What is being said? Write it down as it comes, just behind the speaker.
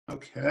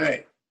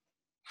Okay.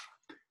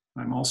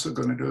 I'm also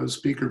going to do a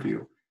speaker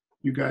view.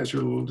 You guys are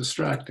a little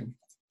distracting.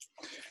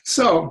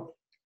 So,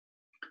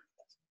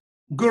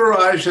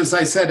 Gururaj, as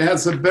I said,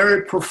 has a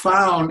very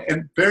profound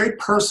and very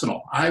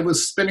personal. I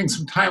was spending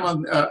some time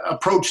on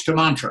approach to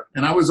mantra,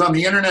 and I was on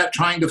the internet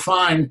trying to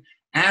find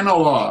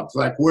analogs,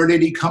 like where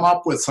did he come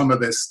up with some of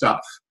this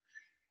stuff?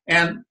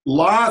 And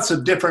lots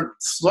of different,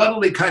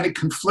 subtly kind of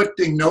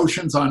conflicting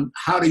notions on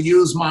how to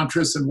use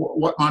mantras and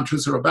what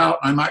mantras are about.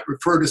 I might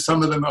refer to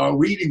some of them while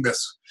reading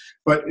this.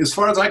 But as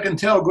far as I can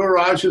tell,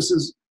 Gururaj's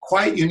is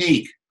quite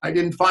unique. I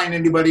didn't find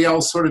anybody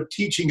else sort of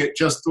teaching it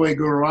just the way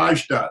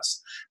Gururaj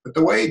does. But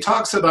the way he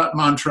talks about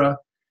mantra,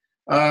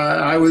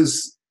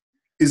 is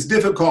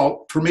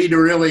difficult for me to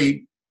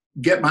really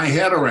get my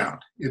head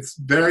around. It's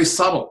very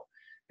subtle.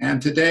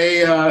 And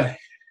today,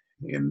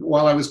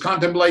 while I was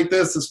contemplating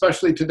this,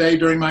 especially today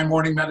during my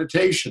morning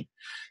meditation,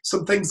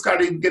 some things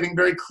started getting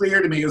very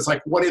clear to me. It's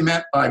like what he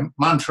meant by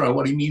mantra,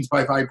 what he means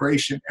by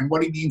vibration, and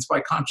what he means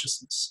by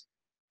consciousness.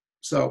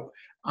 So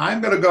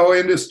I'm going to go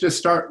in just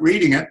start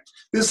reading it.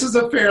 This is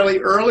a fairly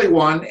early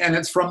one, and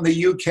it's from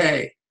the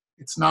UK.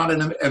 It's not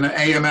an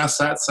AMS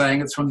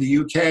satsang, it's from the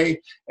UK.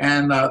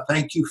 And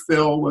thank you,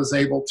 Phil, was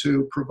able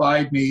to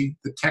provide me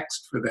the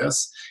text for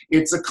this.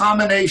 It's a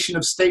combination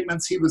of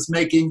statements he was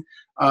making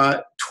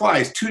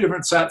twice, two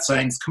different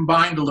satsangs,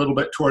 combined a little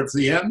bit towards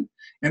the end.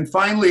 And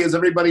finally, as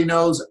everybody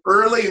knows,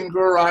 early in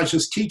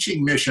Gururaj's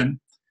teaching mission,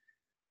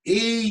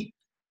 he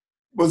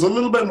was a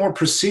little bit more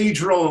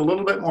procedural, a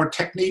little bit more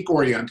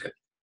technique-oriented.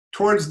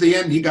 Towards the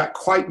end, he got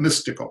quite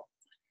mystical.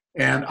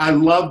 And I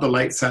love the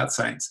late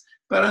satsangs.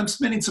 But I'm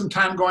spending some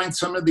time going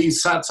some of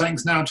these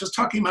satsangs now, just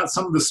talking about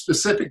some of the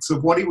specifics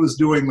of what he was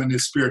doing in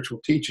his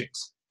spiritual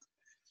teachings.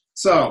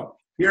 So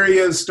here he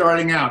is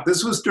starting out.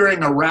 This was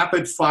during a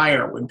rapid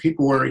fire when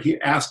people were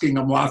asking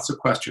him lots of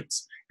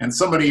questions. And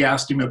somebody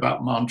asked him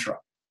about mantra.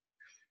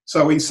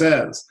 So he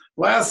says,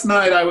 last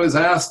night I was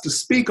asked to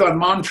speak on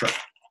mantra,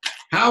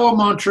 how a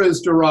mantra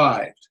is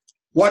derived,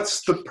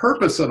 what's the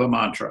purpose of a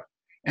mantra,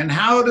 and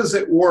how does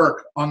it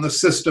work on the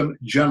system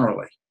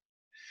generally.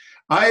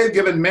 I have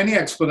given many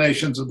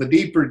explanations of the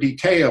deeper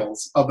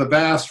details of the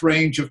vast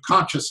range of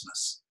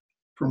consciousness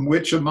from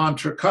which a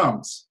mantra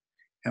comes.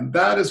 And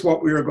that is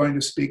what we are going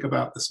to speak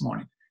about this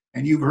morning.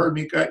 And you've heard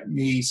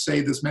me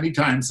say this many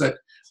times, that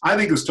I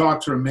think his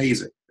talks are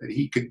amazing, that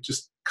he could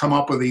just come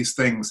up with these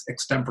things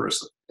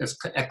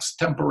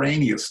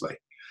extemporaneously.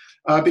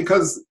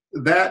 Because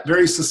that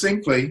very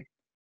succinctly,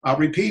 I'll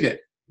repeat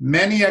it,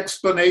 many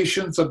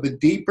explanations of the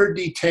deeper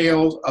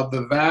details of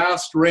the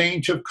vast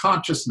range of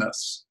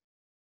consciousness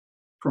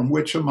from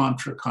which a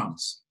mantra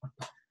comes.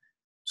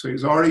 So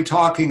he's already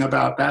talking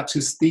about, that's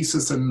his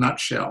thesis in a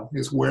nutshell,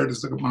 is where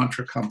does the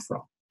mantra come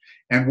from?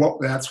 And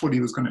that's what he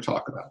was going to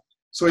talk about.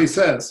 So he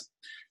says,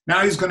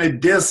 now he's going to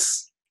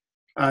diss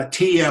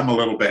TM a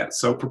little bit,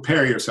 so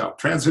prepare yourself.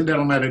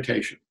 Transcendental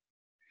meditation.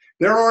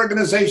 There are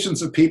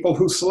organizations of people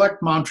who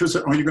select mantras,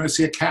 or you're going to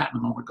see a cat in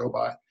a moment go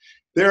by.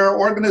 There are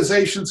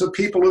organizations of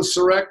people who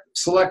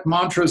select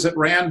mantras at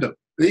random.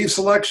 These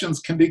selections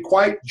can be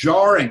quite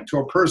jarring to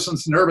a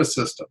person's nervous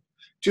system,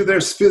 to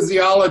their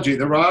physiology,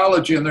 their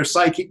biology, and their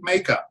psychic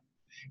makeup.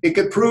 It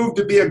could prove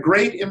to be a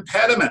great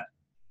impediment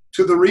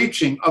to the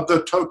reaching of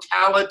the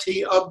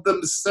totality of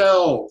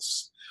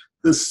themselves,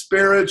 the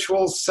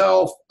spiritual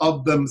self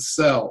of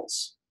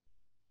themselves.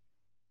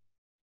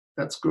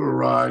 That's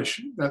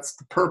Gururaj. That's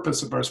the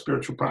purpose of our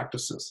spiritual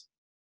practices.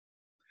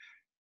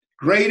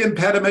 Great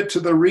impediment to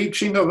the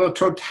reaching of the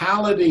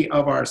totality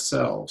of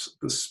ourselves,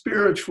 the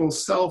spiritual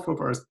self of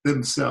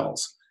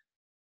themselves.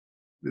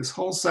 This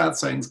whole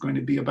satsang is going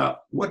to be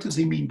about what does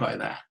he mean by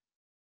that?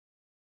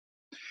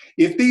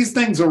 If these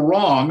things are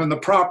wrong and the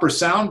proper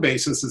sound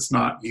basis is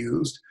not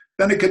used,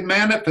 then it could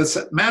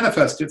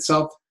manifest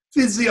itself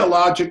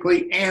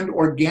physiologically and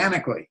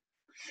organically.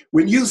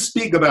 When you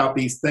speak about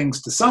these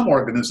things to some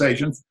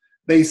organizations,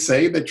 they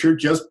say that you're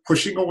just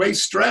pushing away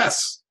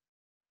stress.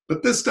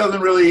 But this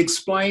doesn't really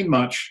explain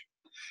much.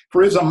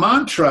 For if a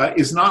mantra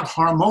is not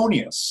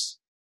harmonious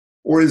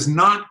or is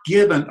not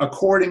given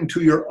according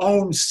to your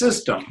own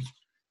system,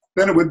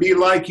 then it would be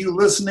like you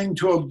listening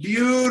to a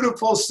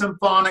beautiful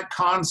symphonic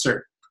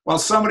concert while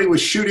somebody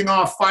was shooting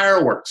off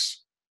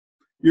fireworks.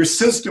 Your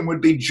system would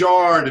be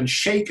jarred and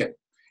shaken,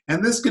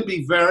 and this could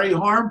be very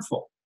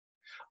harmful.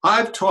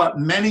 I've taught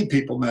many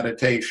people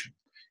meditation,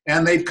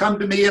 and they've come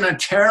to me in a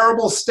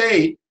terrible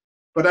state,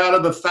 but out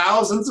of the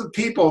thousands of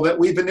people that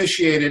we've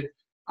initiated,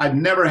 I've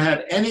never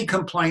had any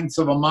complaints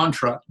of a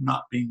mantra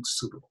not being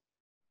suitable.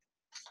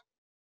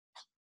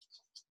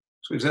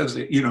 So he says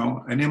that,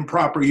 an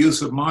improper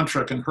use of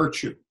mantra can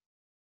hurt you.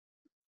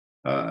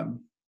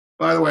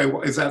 By the way,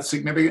 is that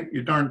significant?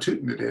 You're darn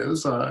tootin' it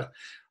is.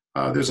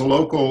 There's a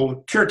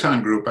local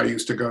kirtan group I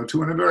used to go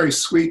to, and a very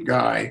sweet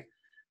guy,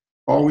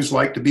 always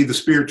liked to be the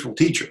spiritual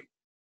teacher.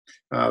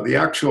 The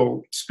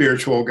actual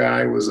spiritual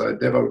guy was a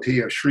devotee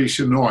of Sri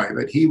Shinoy,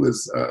 but he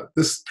was,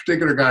 this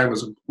particular guy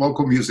was a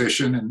local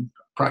musician and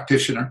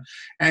practitioner,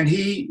 and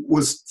he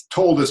was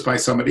told this by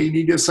somebody, and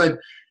he just said,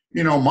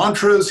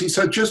 mantras, he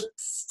said, just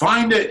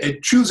find it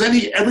and choose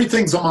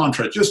everything's a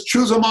mantra. Just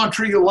choose a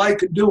mantra you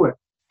like and do it.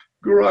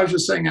 Gururaj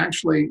is saying,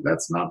 actually,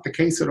 that's not the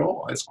case at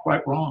all. It's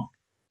quite wrong.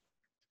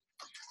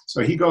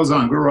 So he goes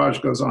on,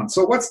 Gururaj goes on.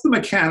 So what's the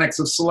mechanics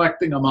of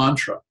selecting a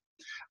mantra?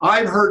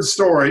 I've heard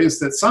stories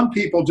that some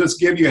people just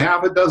give you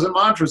half a dozen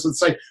mantras and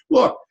say,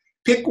 look,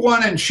 pick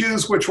one and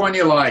choose which one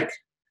you like.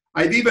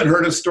 I've even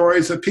heard of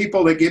stories of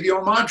people that give you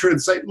a mantra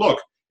and say, look,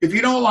 if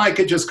you don't like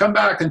it, just come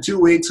back in 2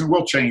 weeks and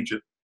we'll change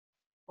it.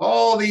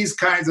 All these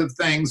kinds of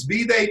things,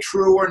 be they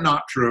true or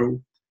not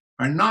true,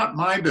 are not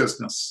my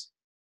business.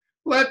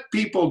 Let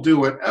people do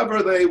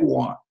whatever they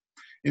want.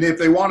 And if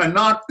they want to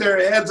knock their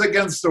heads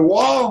against the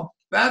wall,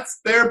 that's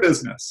their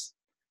business.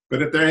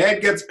 But if their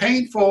head gets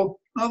painful,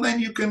 well, then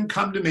you can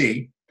come to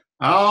me.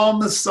 I'll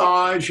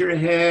massage your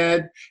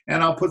head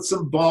and I'll put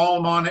some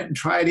balm on it and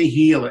try to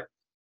heal it.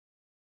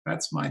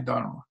 That's my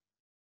dharma.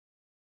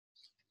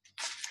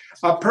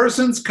 A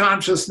person's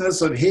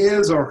consciousness of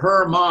his or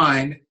her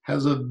mind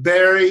has a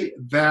very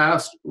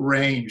vast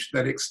range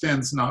that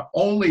extends not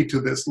only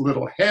to this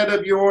little head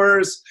of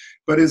yours,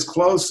 but is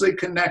closely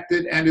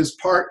connected and is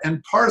part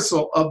and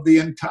parcel of the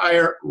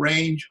entire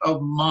range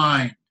of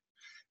mind.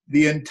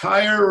 The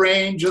entire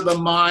range of the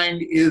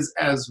mind is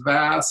as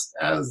vast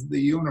as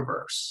the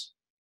universe.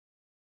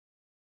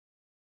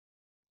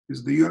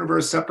 Is the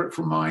universe separate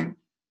from mind?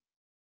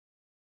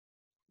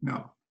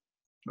 No,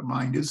 the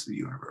mind is the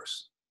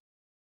universe.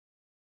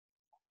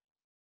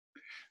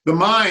 The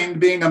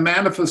mind being a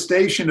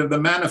manifestation of the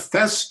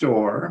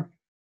manifestor.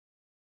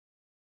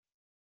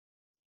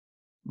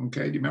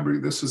 Okay, do you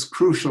remember this is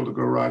crucial to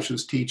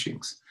Gururaj's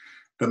teachings?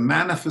 The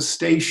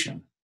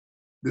manifestation,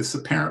 this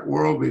apparent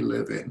world we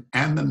live in,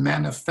 and the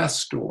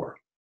manifestor.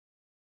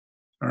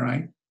 All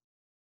right?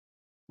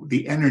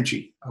 The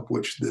energy of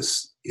which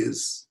this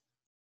is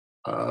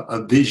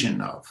a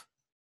vision of.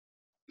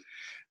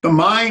 The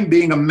mind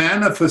being a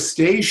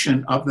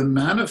manifestation of the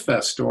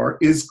manifestor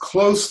is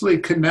closely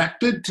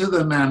connected to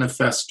the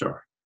manifestor.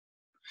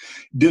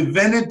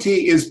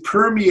 Divinity is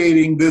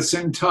permeating this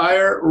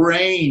entire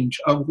range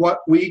of what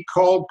we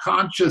call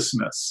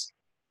consciousness.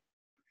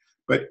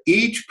 But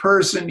each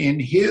person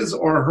in his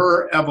or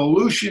her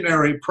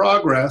evolutionary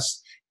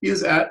progress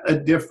is at a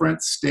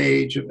different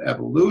stage of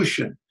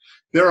evolution.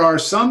 There are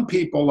some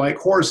people like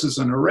horses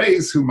in a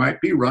race who might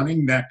be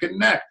running neck and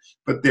neck,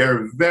 but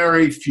they're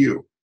very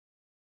few.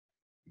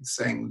 He's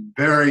saying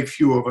very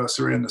few of us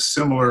are in a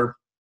similar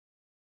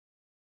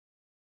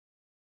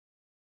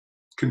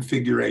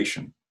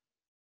configuration.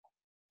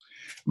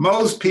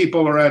 Most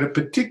people are at a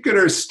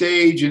particular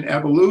stage in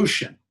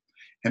evolution,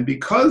 and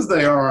because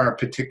they are at a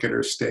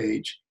particular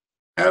stage,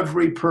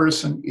 every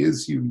person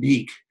is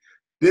unique.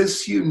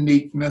 This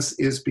uniqueness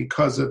is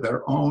because of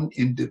their own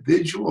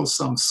individual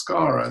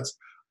samskaras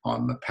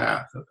on the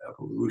path of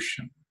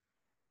evolution.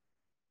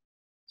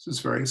 This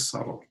is very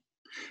subtle.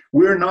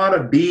 We're not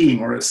a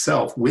being or a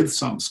self with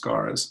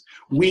samskaras.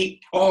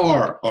 We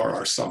are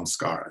our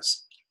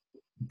samskaras.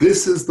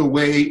 This is the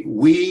way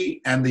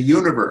we and the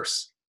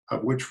universe,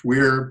 of which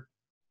we're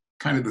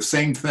kind of the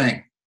same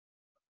thing.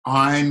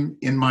 I'm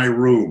in my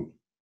room.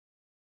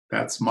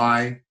 That's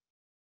my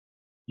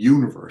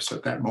universe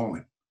at that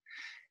moment.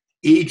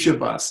 Each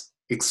of us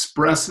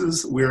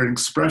expresses, we're an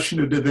expression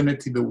of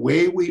divinity the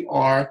way we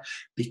are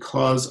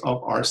because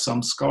of our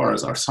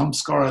samskaras. Our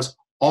samskaras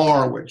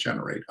are what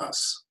generate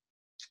us.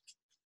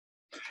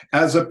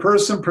 As a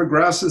person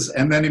progresses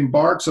and then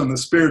embarks on the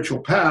spiritual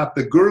path,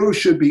 the guru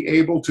should be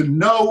able to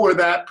know where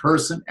that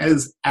person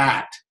is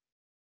at.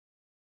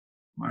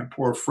 My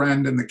poor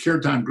friend in the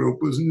kirtan group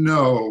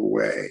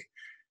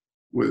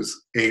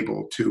was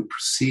able to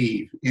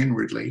perceive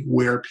inwardly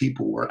where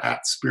people were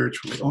at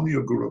spiritually. Only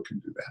a guru can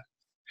do that.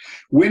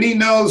 When he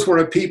knows where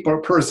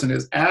a person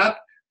is at,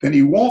 then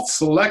he won't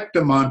select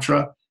a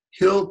mantra,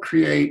 he'll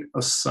create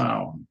a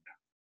sound.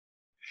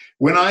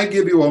 When I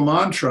give you a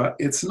mantra,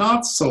 it's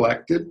not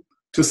selected.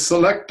 To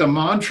select a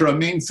mantra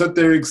means that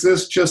there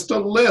exists just a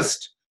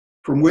list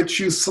from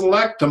which you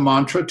select a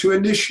mantra to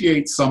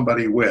initiate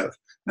somebody with.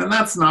 And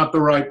that's not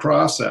the right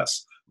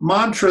process.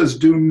 Mantras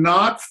do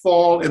not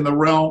fall in the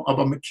realm of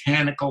a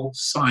mechanical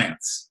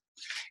science.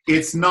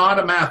 It's not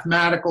a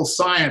mathematical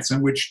science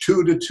in which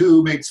 2 to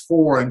 2 makes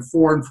 4 and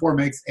 4 and 4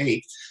 makes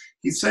 8.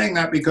 He's saying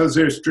that because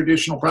there's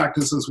traditional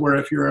practices where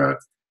if you're at a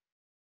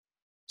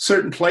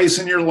certain place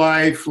in your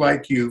life,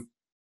 like you've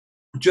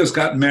just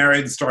got married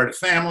and started a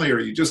family, or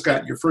you just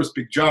got your first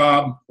big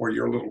job, or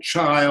you're a little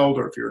child,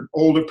 or if you're an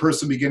older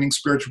person beginning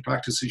spiritual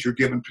practices, you're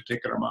given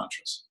particular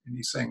mantras. And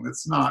he's saying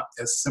that's not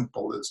as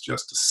simple as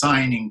just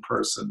assigning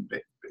person,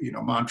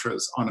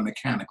 mantras on a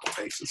mechanical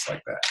basis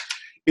like that.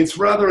 It's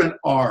rather an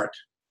art.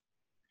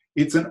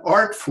 It's an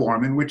art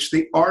form in which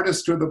the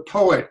artist or the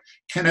poet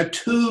can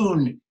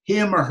attune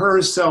him or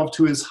herself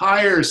to his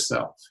higher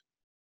self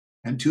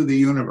and to the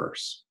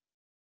universe.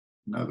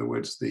 In other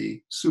words,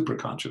 the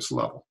superconscious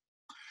level.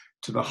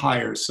 To the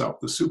higher self,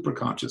 the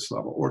superconscious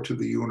level, or to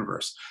the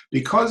universe.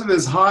 Because of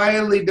his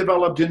highly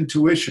developed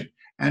intuition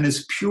and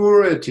his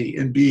purity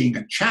in being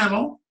a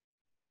channel,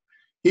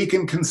 He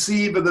can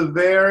conceive of the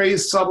very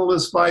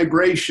subtlest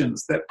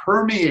vibrations that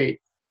permeate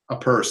a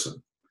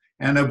person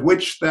and of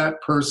which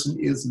that person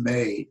is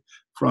made,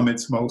 from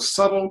its most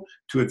subtle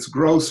to its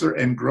grosser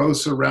and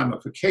grosser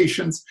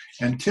ramifications,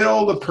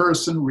 until the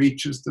person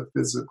reaches the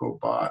physical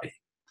body.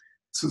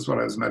 This is what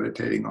I was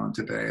meditating on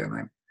today,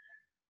 and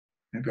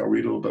maybe I'll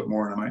read a little bit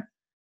more and I might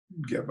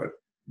give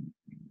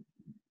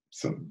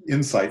some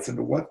insights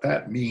into what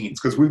that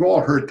means, because we've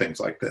all heard things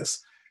like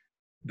this,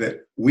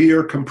 that we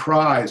are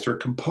comprised or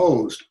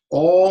composed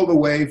all the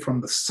way from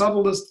the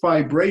subtlest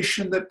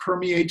vibration that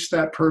permeates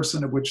that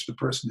person, of which the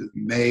person is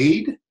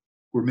made.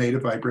 We're made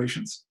of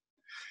vibrations,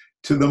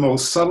 to the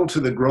most subtle, to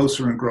the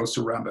grosser and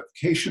grosser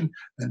ramification,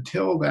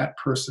 until that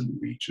person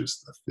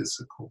reaches the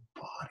physical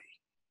body.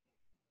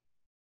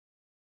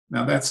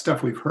 Now, that's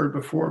stuff we've heard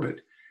before, but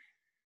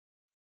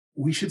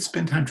we should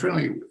spend time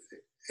trying.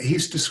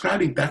 He's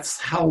describing that's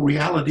how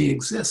reality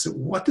exists.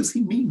 What does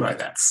he mean by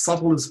that?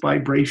 Subtlest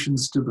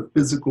vibrations to the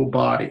physical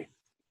body.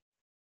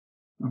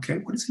 Okay,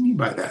 what does he mean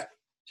by that?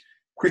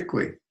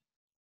 Quickly,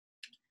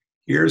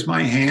 here's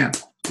my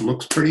hand. It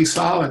looks pretty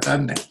solid,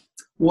 doesn't it?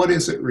 What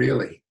is it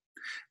really?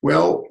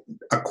 Well,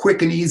 a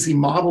quick and easy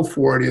model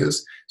for it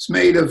is it's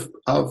made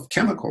of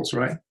chemicals,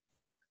 right?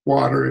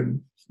 Water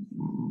and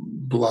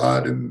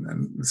blood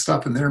and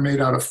stuff, and they're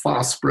made out of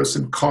phosphorus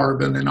and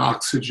carbon and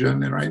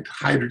oxygen and right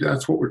hydrogen.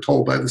 That's what we're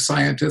told by the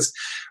scientists.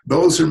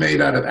 Those are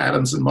made out of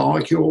atoms and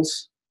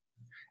molecules.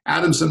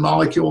 Atoms and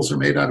molecules are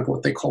made out of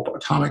what they call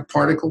atomic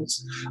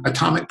particles.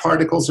 Atomic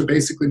particles are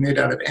basically made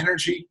out of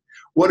energy.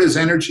 What is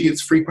energy?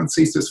 It's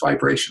frequencies, it's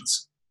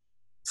vibrations.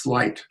 It's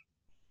light.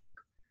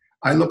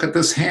 I look at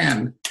this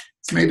hand.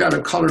 It's made out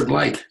of colored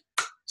light.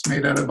 It's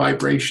made out of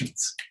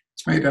vibrations.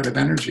 It's made out of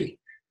energy.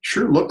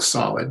 Sure looks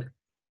solid.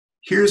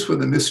 Here's where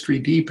the mystery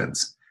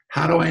deepens.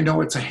 How do I know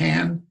it's a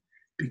hand?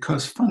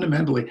 Because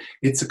fundamentally,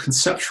 it's a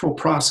conceptual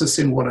process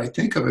in what I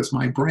think of as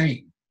my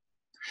brain.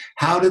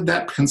 How did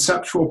that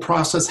conceptual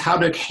process, how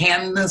did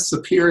handness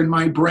appear in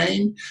my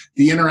brain?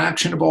 The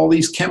interaction of all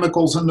these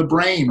chemicals in the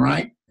brain,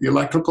 right? The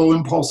electrical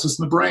impulses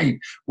in the brain.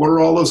 What are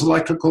all those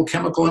electrical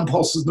chemical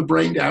impulses in the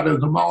brain?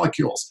 Atoms and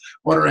molecules.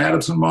 What are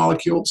atoms and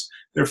molecules?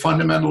 They're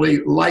fundamentally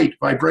light,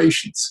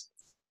 vibrations.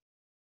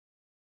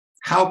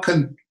 How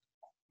can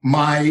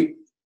my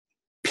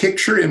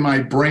picture in my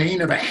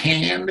brain of a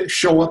hand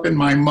show up in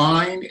my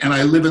mind and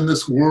I live in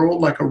this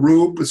world like a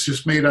rube that's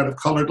just made out of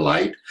colored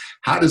light?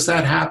 How does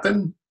that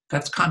happen?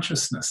 That's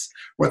consciousness.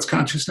 What's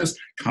consciousness?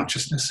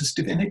 Consciousness is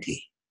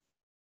divinity.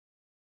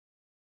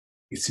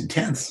 It's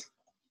intense.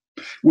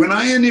 When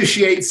I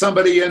initiate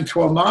somebody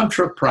into a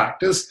mantra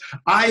practice,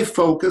 I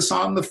focus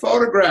on the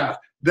photograph,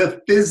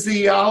 the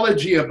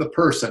physiology of the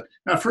person.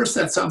 Now, at first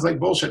that sounds like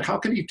bullshit. How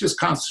can you just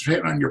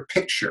concentrate on your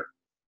picture?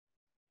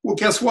 Well,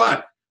 guess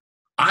what?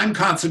 I'm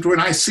concentrating.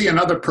 When I see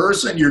another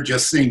person, you're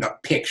just seeing a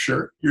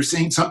picture. You're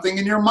seeing something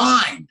in your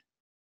mind.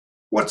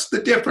 What's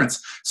the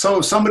difference? So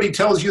if somebody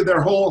tells you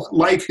their whole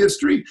life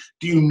history,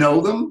 do you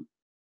know them?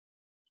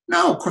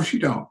 No, of course you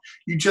don't.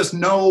 You just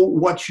know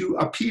what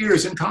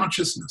appears in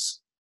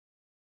consciousness.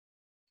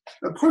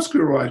 Of course,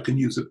 Gururaj can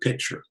use a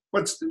picture.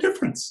 What's the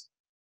difference?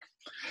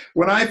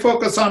 When I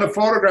focus on a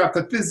photograph,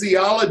 the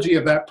physiology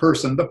of that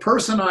person, the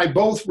person I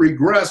both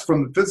regress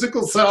from the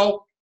physical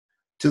self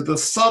to the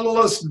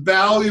subtlest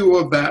value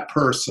of that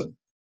person.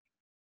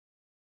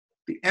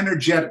 The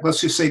energetic, let's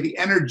just say the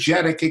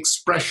energetic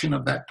expression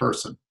of that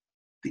person.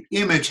 The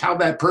image, how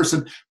that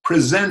person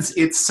presents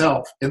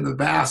itself in the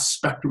vast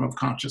spectrum of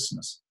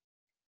consciousness.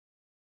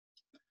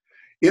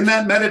 In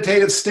that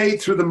meditative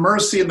state, through the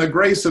mercy and the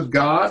grace of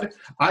God,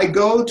 I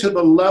go to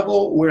the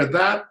level where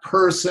that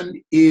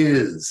person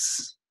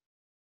is.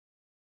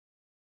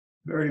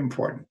 Very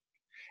important.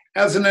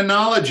 As an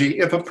analogy,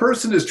 if a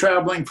person is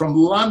traveling from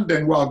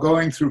London while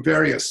going through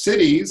various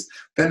cities,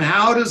 then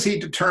how does he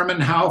determine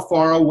how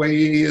far away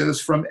he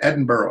is from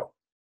Edinburgh?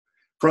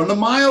 From the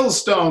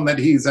milestone that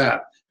he's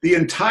at. The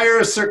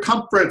entire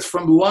circumference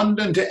from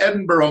London to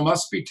Edinburgh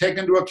must be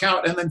taken into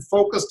account and then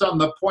focused on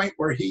the point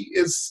where he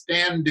is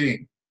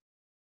standing.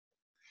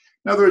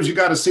 In other words, you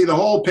got to see the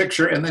whole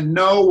picture and then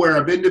know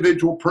where an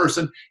individual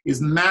person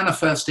is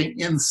manifesting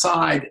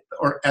inside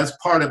or as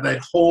part of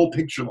that whole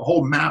picture, the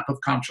whole map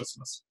of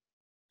consciousness.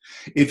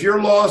 If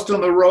you're lost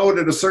on the road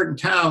at a certain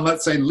town,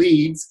 let's say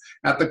Leeds,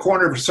 at the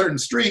corner of a certain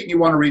street and you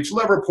want to reach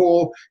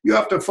Liverpool, you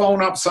have to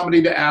phone up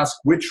somebody to ask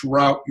which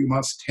route you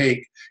must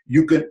take.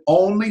 You can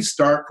only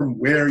start from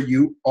where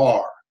you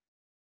are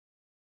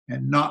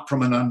and not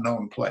from an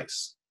unknown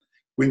place.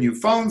 When you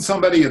phone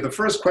somebody, the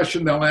first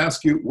question they'll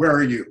ask you, where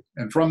are you?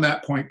 And from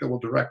that point, they will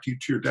direct you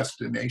to your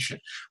destination.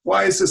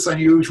 Why is this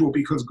unusual?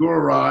 Because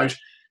Gururaj,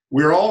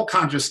 we're all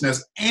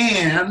consciousness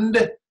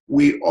and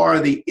we are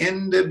the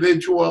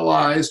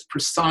individualized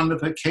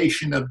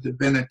personification of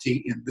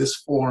divinity in this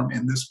form,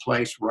 in this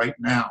place right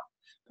now.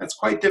 That's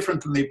quite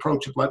different than the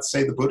approach of, let's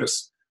say, the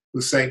Buddhists who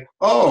say,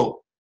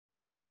 oh,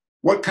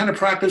 what kind of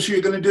practice are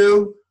you going to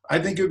do? I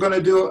think you're going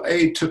to do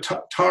a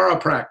Tara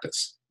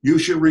practice. You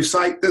should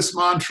recite this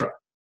mantra.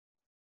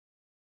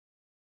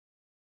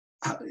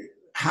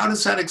 how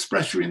does that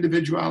express your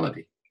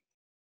individuality?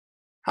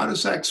 How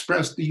does that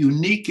express the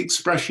unique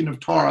expression of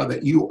Tara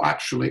that you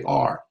actually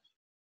are?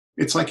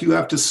 It's like you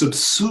have to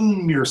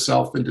subsume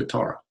yourself into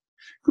Tara.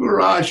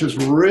 Gururaj is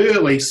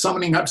really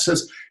summoning up,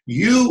 says,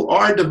 you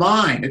are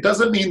divine. It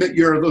doesn't mean that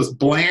you're those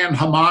bland,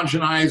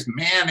 homogenized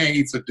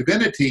mayonnaise of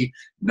divinity.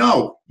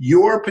 No,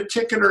 your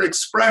particular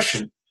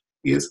expression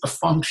is a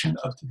function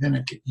of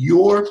divinity.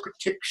 Your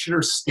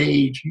particular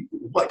stage,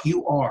 what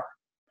you are,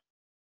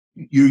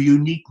 your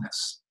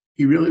uniqueness.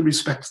 He really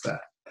respects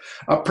that.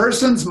 A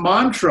person's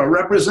mantra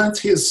represents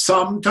his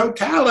sum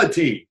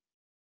totality.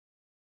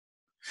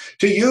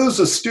 To use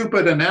a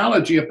stupid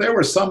analogy, if there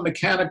were some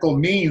mechanical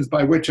means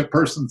by which a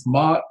person's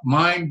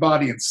mind,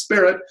 body, and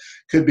spirit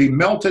could be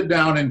melted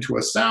down into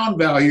a sound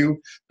value,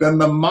 then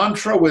the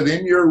mantra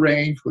within your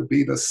range would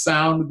be the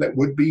sound that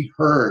would be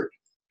heard.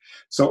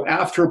 So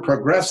after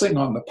progressing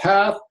on the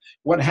path,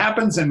 what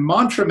happens in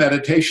mantra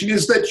meditation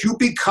is that you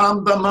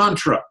become the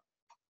mantra.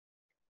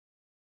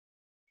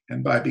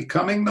 And by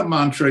becoming the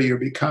mantra, you're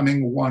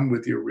becoming one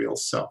with your real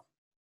self.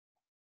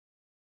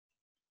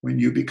 When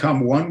you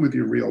become one with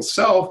your real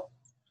self,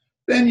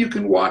 then you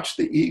can watch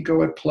the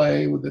ego at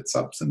play with its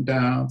ups and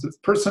downs, its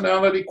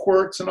personality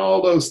quirks and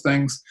all those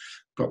things.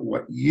 But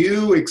what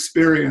you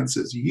experience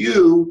is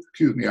you,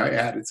 excuse me, I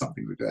added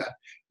something to that,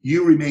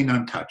 you remain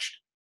untouched.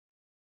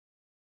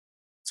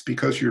 It's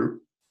because you're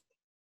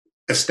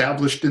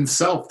established in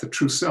self, the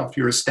true self.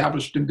 You're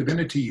established in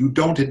divinity. You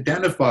don't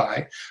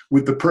identify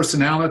with the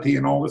personality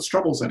and all its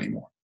troubles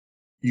anymore.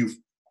 You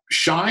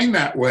shine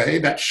that way,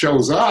 that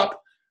shows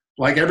up,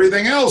 like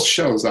everything else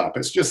shows up.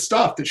 It's just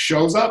stuff that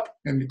shows up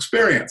in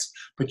experience,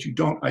 but you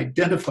don't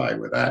identify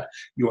with that.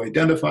 You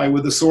identify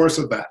with the source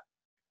of that.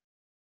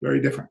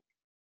 Very different.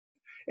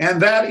 And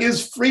that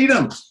is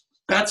freedom.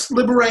 That's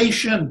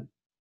liberation.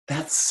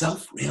 That's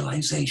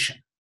self-realization.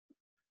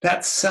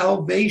 That's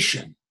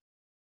salvation,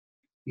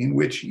 in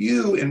which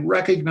you, in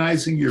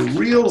recognizing your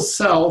real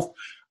self,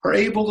 are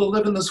able to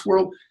live in this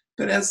world,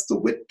 but as the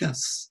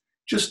witness,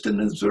 just an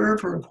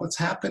observer of what's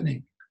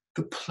happening,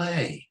 the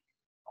play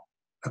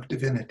of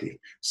divinity.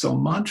 So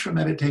mantra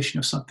meditation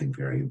is something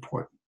very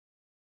important.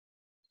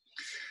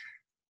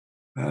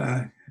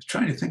 I was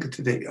trying to think of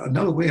today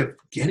another way of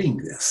getting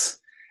this.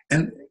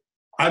 And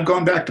I've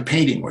gone back to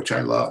painting, which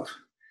I love.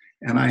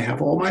 And I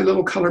have all my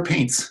little color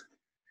paints.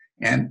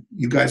 And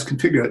you guys can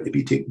figure out if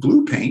you take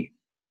blue paint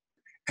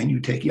and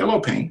you take yellow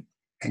paint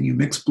and you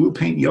mix blue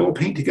paint and yellow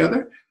paint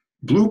together,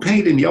 blue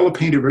paint and yellow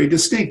paint are very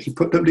distinct. You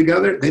put them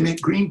together, they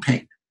make green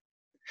paint.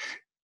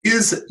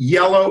 Is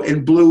yellow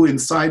and blue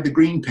inside the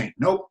green paint?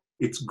 Nope,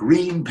 it's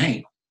green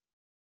paint.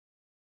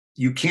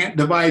 You can't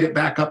divide it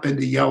back up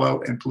into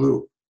yellow and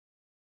blue.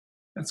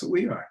 That's what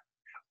we are.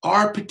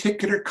 Our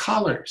particular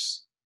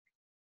colors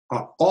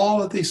are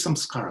all of these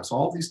samskaras,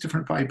 all these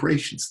different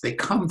vibrations. They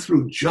come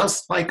through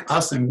just like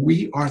us, and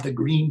we are the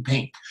green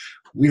paint.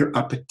 We're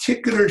a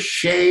particular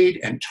shade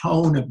and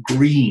tone of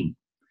green,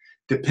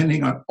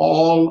 depending on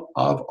all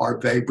of our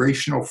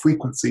vibrational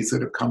frequencies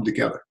that have come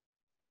together.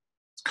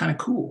 It's kind of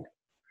cool.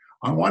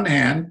 On one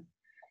hand,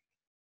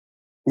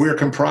 we're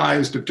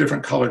comprised of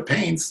different colored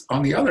paints.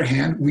 On the other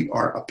hand, we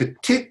are a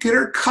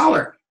particular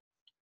color,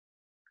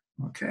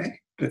 okay,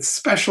 that's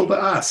special to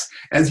us.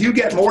 As you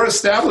get more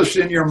established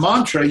in your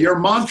mantra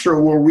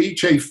will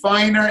reach a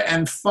finer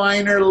and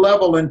finer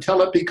level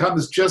until it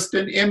becomes just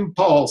an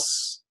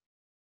impulse,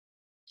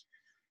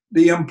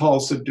 the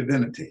impulse of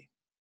divinity.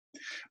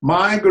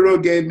 My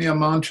guru gave me a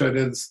mantra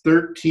that is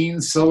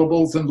 13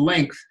 syllables in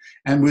length,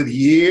 and with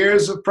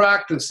years of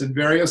practice and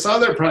various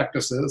other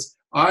practices,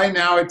 I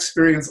now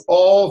experience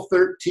all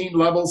 13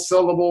 level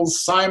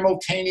syllables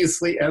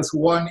simultaneously as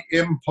one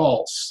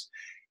impulse.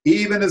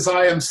 Even as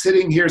I am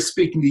sitting here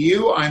speaking to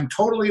you, I'm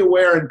totally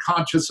aware and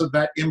conscious of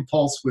that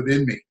impulse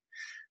within me.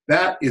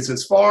 That is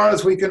as far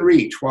as we can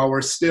reach while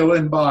we're still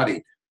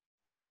embodied.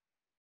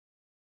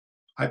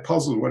 I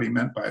puzzled what he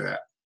meant by that.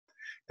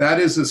 That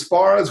is as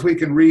far as we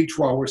can reach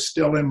while we're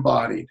still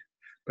embodied.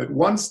 But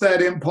once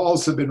that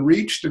impulse has been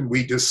reached and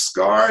we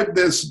discard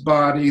this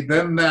body,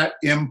 then that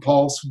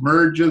impulse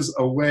merges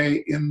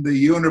away in the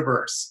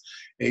universe,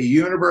 a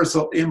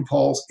universal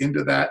impulse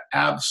into that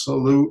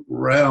absolute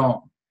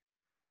realm.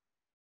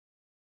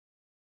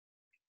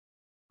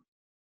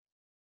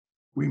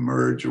 We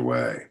merge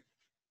away.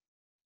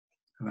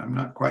 And I'm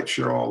not quite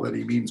sure all that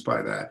he means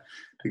by that,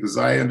 because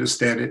I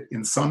understand it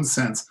in some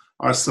sense,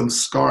 our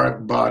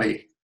samskaric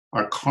body,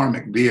 our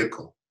karmic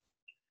vehicle,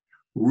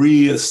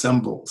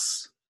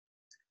 reassembles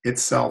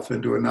itself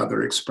into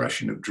another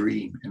expression of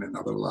dream in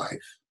another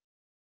life.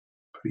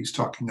 But he's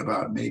talking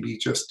about maybe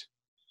just,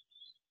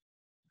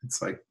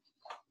 it's like,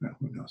 well,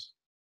 who knows?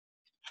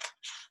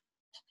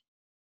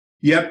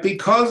 Yet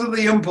because of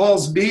the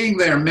impulse being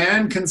there,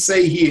 man can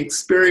say he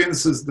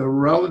experiences the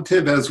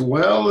relative as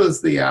well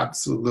as the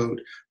absolute,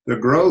 the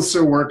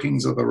grosser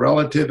workings of the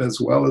relative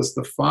as well as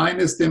the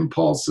finest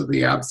impulse of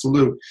the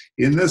absolute.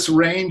 In this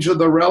range of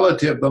the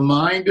relative, the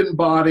mind and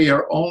body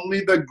are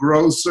only the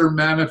grosser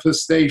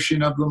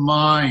manifestation of the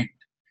mind.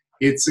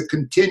 It's a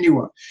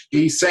continuum.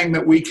 He's saying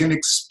that we can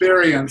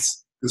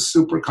experience the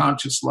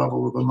superconscious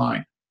level of the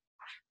mind,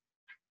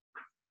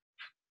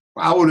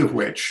 out of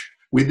which,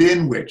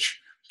 within which,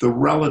 the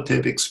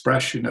relative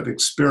expression of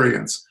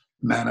experience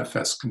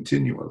manifests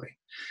continually.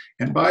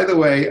 And by the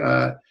way,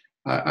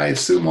 I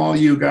assume all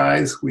you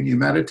guys, when you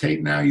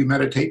meditate now, you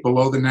meditate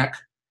below the neck.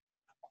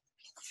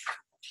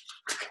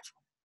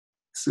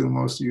 Assume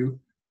most of you.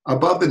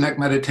 Above the neck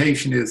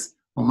meditation is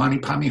Om Mani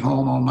Padme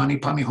Hum, Om Mani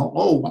Padme Hum.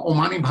 Oh, Om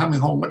Mani Padme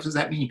Hum, what does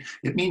that mean?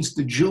 It means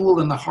the jewel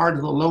in the heart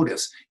of the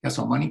lotus. Yes,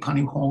 Om Mani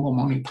Padme Hum, Om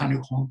Mani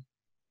Padme Hum.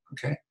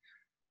 Okay?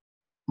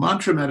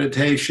 Mantra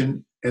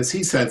meditation, as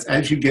he says,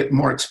 as you get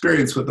more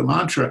experience with the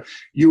mantra,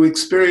 you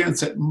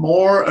experience it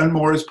more and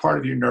more as part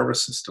of your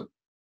nervous system.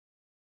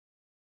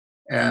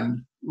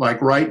 And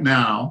like right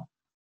now,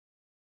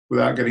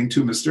 without getting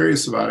too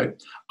mysterious about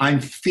it, I'm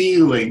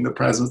feeling the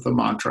presence of the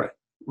mantra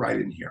right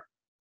in here.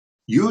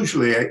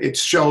 Usually it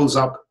shows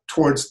up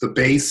towards the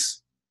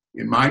base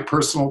in my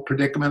personal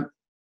predicament,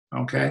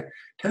 okay? It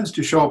tends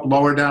to show up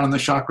lower down in the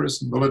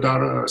chakras,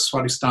 Muladhara or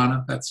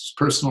Swadhisthana. That's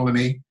personal to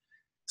me.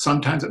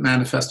 Sometimes it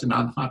manifests in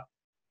Anhat.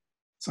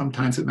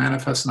 Sometimes it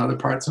manifests in other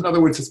parts. In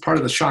other words, it's part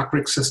of the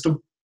chakric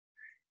system,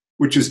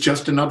 which is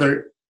just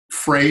another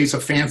phrase, a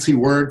fancy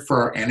word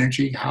for our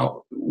energy,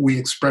 how we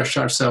express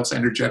ourselves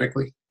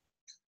energetically.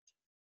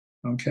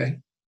 Okay?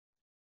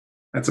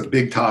 That's a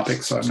big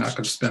topic, so I'm not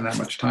going to spend that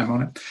much time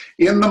on it.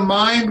 In the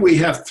mind, we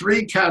have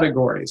three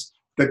categories: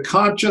 the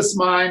conscious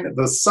mind,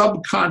 the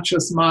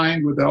subconscious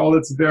mind with all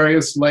its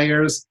various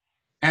layers,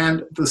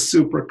 and the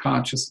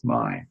superconscious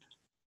mind.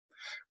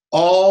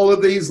 All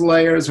of these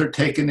layers are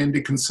taken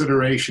into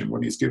consideration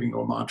when he's giving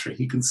you a mantra.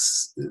 He can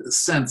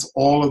sense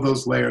all of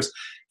those layers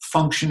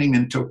functioning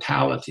in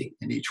totality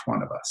in each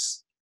one of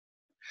us.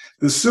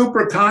 The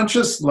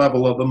superconscious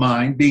level of the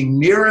mind, being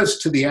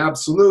nearest to the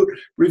absolute,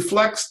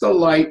 reflects the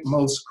light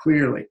most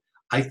clearly.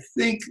 I'm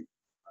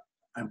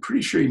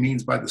pretty sure he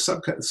means by the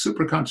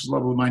superconscious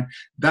level of the mind,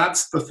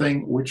 that's the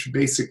thing which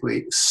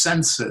basically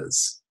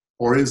senses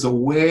or is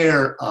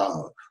aware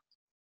of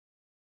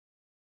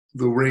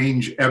the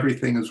range,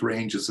 everything is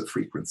ranges of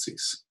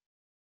frequencies.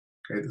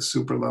 Okay, the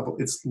super level,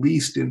 it's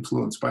least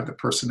influenced by the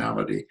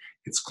personality.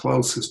 It's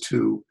closest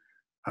to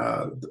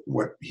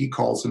what he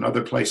calls in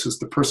other places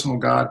the personal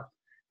God,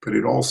 but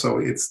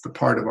it's the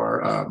part of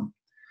our,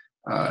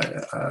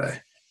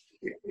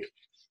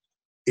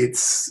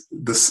 it's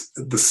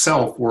the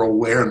self or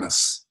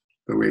awareness,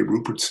 the way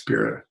Rupert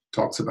Spira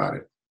talks about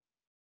it.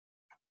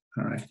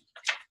 All right,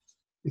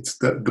 it's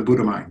the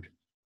Buddha mind.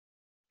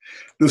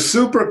 The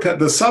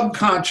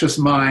subconscious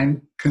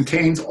mind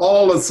contains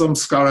all of the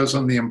samskaras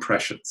and the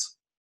impressions.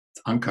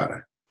 It's ankara.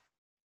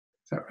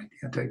 Is that right?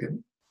 Yeah, take it.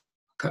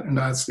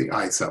 No, it's the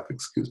I self,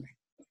 excuse me.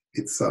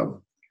 It's alaya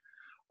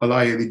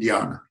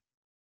vidyana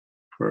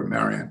for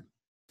Marian.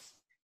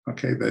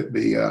 Okay, the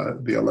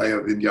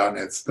alaya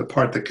vidyana, it's the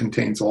part that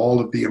contains all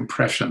of the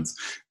impressions,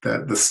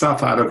 the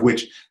stuff out of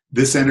which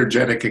this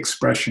energetic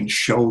expression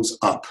shows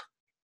up.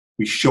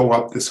 We show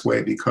up this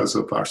way because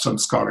of our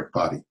samskaric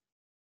body.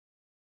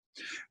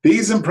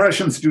 These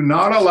impressions do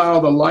not allow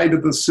the light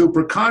of the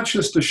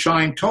superconscious to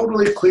shine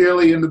totally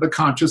clearly into the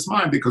conscious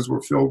mind because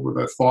we're filled with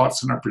our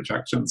thoughts and our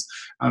projections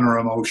and our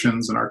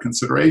emotions and our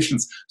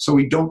considerations. So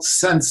we don't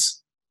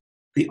sense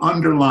the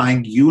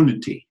underlying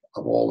unity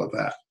of all of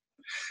that.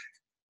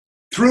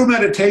 Through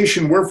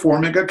meditation, we're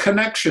forming a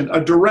connection,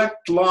 a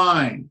direct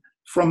line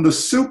from the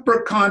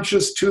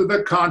superconscious to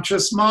the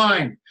conscious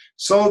mind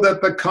so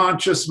that the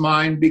conscious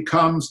mind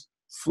becomes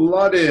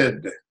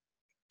flooded.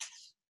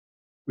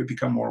 We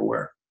become more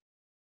aware.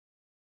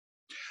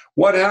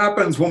 What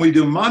happens when we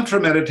do mantra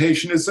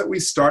meditation is that we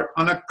start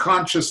on a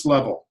conscious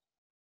level.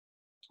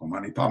 Om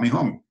Mani Padme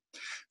Hum.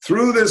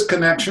 Through this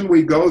connection,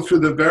 we go through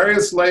the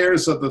various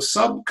layers of the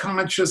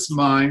subconscious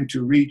mind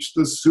to reach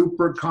the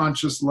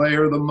superconscious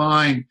layer of the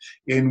mind,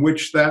 in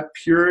which that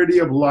purity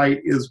of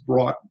light is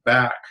brought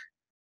back.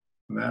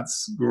 And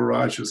that's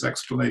Gururaj's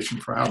explanation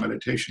for how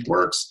meditation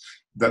works,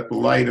 that the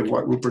light of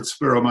what Rupert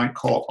Spira might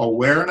call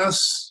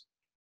awareness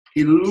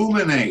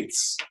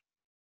illuminates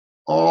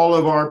all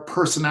of our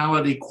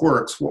personality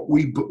quirks, what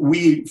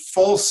we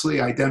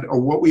falsely identify, or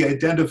what we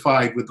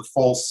identified with the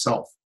false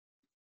self,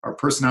 our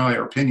personality,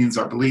 our opinions,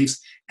 our beliefs,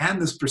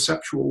 and this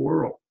perceptual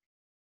world,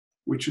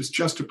 which is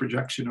just a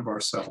projection of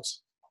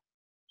ourselves.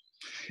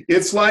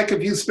 It's like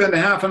if you spend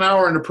a half an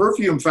hour in a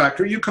perfume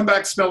factory, you come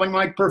back smelling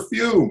like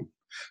perfume.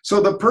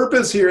 So the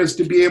purpose here is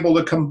to be able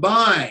to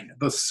combine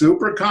the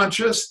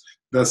superconscious,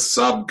 the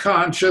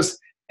subconscious,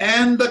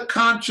 and the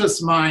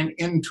conscious mind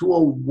into a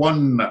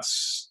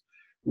oneness.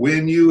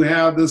 When you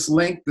have this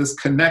link, this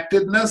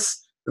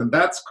connectedness, then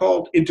that's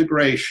called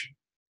integration.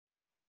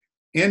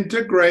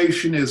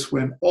 Integration is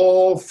when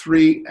all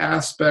three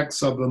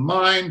aspects of the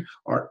mind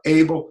are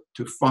able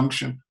to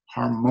function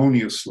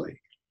harmoniously.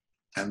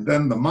 And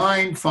then the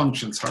mind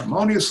functions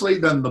harmoniously,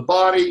 then the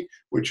body,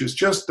 which is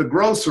just the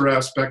grosser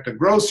aspect, a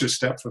grosser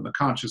step from the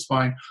conscious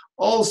mind,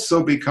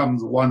 also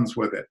becomes ones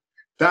with it.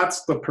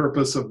 That's the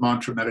purpose of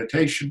mantra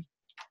meditation.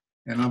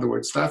 In other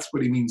words, that's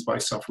what he means by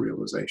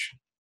self-realization.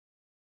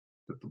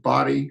 That the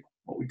body,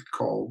 what we could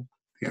call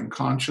the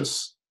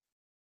unconscious,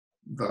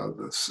 the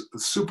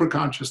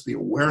superconscious, the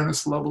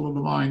awareness level of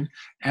the mind,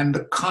 and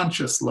the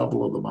conscious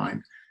level of the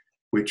mind,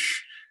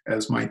 which,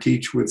 as my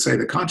teacher would say,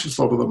 the conscious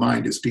level of the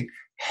mind is being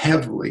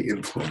heavily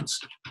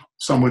influenced.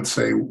 Some would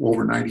say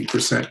over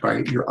 90% by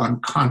your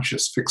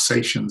unconscious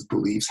fixations,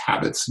 beliefs,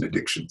 habits, and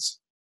addictions.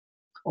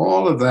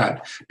 All of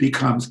that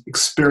becomes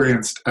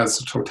experienced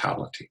as a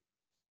totality.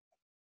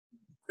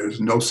 There's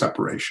no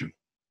separation.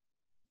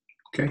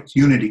 Okay, it's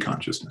unity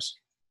consciousness.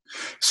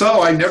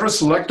 So I never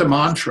select a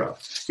mantra.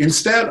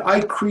 Instead,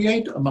 I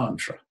create a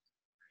mantra.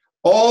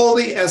 All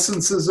the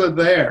essences are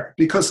there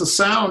because the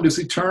sound is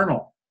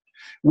eternal.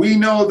 We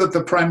know that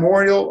the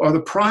primordial or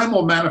the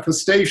primal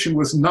manifestation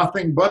was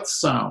nothing but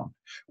sound.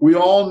 We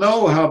all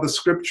know how the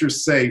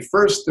scriptures say,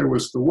 first there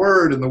was the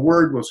Word, and the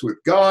Word was with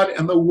God,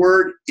 and the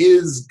Word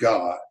is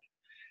God.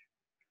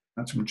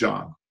 That's from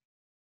John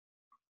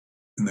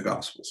in the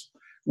Gospels.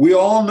 We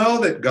all know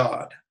that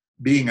God,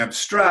 being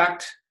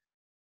abstract,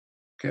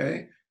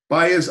 okay,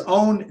 by his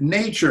own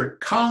nature,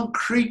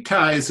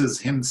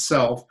 concretizes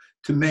himself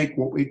to make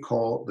what we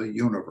call the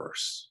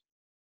universe.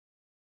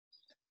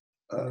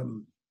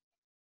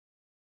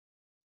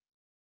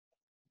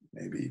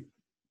 Maybe,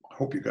 I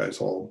hope you guys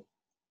all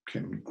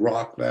can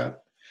grok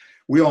that.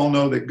 We all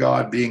know that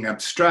God, being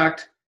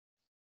abstract,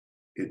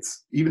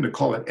 it's even to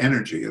call it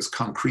energy is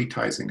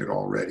concretizing it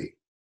already,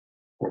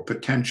 or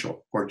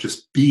potential, or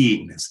just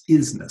beingness,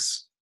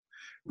 isness.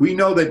 We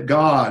know that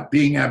God,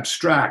 being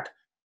abstract,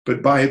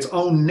 but by its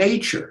own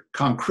nature,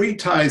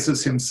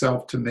 concretizes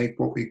himself to make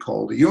what we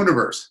call the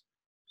universe.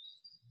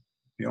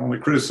 The only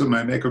criticism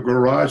I make of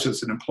Gururaj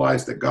is it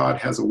implies that God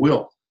has a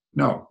will.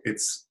 No,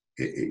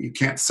 you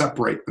can't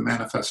separate the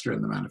manifester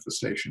and the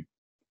manifestation.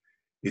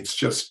 It's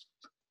just,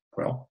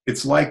 well,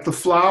 it's like the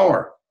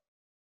flower,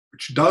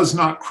 which does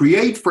not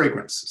create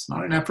fragrance. It's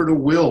not an effort of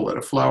will that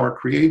a flower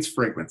creates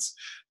fragrance.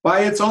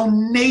 By its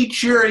own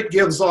nature, it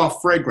gives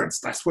off fragrance.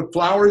 That's what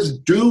flowers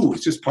do.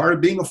 It's just part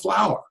of being a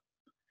flower.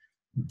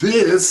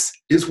 This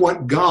is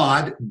what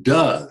God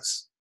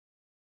does.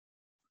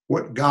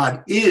 What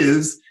God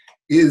is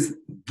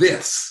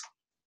this.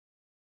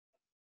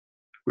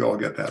 We all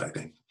get that, I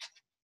think.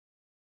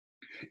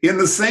 In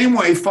the same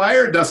way,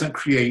 fire doesn't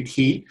create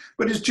heat,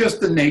 but it's just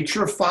the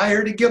nature of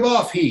fire to give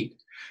off heat.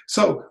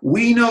 So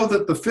we know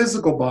that the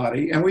physical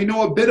body, and we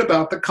know a bit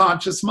about the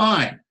conscious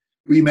mind.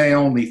 We may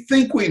only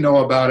think we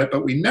know about it,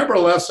 but we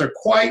nevertheless are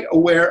quite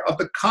aware of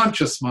the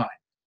conscious mind.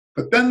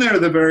 But then there are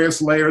the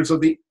various layers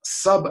of the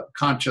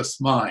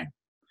subconscious mind.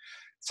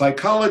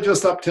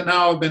 Psychologists up to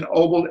now have been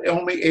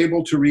only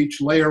able to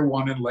reach layer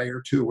 1 and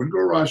layer 2. When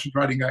Gururaj was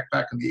writing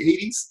back in the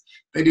 80s,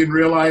 they didn't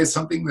realize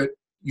something that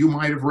you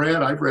might have read,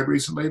 I've read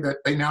recently, that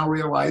they now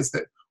realize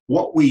that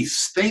what we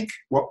think,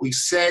 what we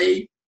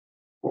say,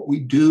 what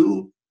we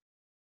do,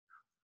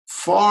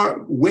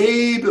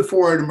 way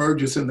before it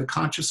emerges in the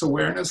conscious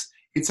awareness,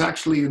 it's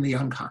actually in the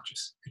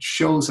unconscious. It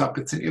shows up,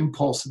 it's an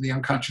impulse in the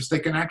unconscious. They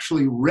can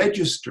actually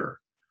register,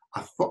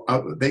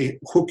 they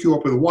hook you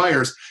up with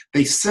wires,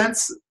 they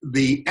sense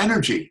the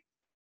energy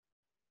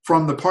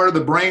from the part of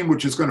the brain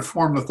which is going to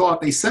form the thought.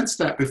 They sense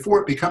that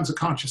before it becomes a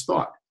conscious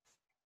thought.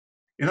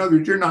 In other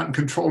words, you're not in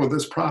control of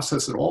this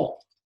process at all.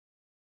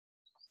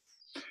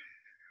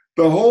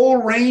 The whole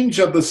range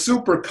of the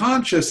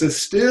superconscious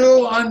is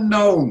still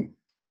unknown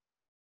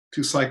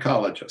to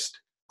psychologists.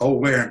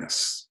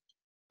 Awareness,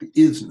 the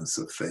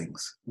isness of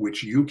things,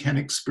 which you can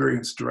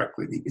experience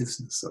directly, the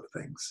isness of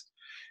things.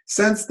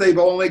 Since they've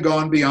only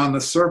gone beyond the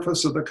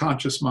surface of the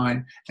conscious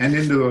mind and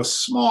into a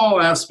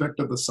small aspect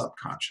of the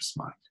subconscious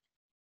mind.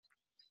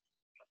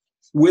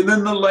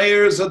 Within the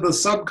layers of the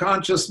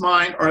subconscious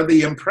mind are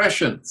the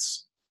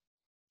impressions,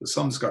 the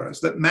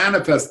samskaras, that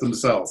manifest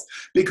themselves,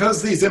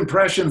 because these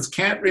impressions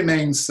can't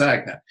remain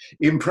stagnant.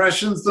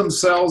 Impressions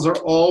themselves are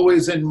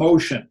always in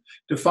motion.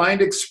 To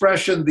find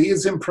expression,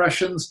 these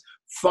impressions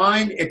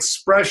find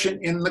expression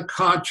in the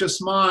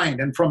conscious mind,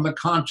 and from the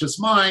conscious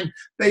mind,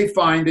 they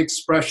find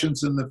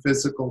expressions in the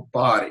physical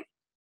body.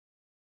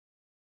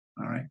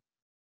 All right.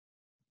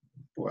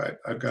 Boy,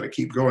 I've got to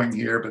keep going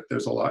here, but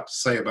there's a lot to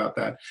say about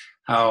that.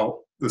 How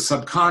the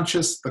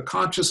subconscious, the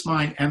conscious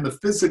mind, and the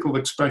physical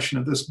expression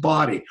of this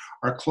body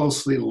are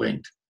closely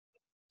linked.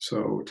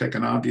 So take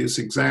an obvious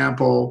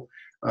example.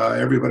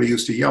 Everybody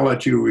used to yell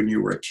at you when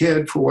you were a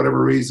kid for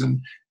whatever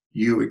reason.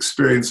 You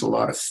experience a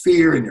lot of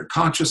fear in your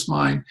conscious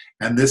mind,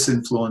 and this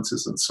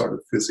influences on sort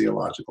of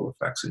physiological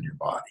effects in your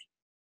body.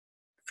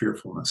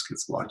 Fearfulness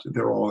gets logical.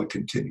 They're all a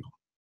continuum.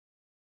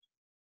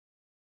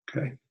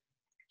 Okay.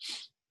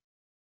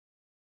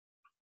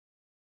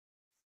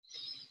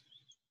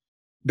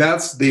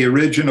 That's the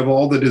origin of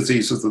all the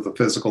diseases of the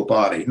physical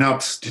body. Now,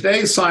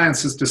 today's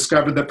science has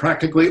discovered that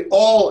practically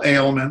all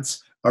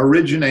ailments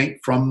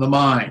originate from the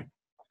mind.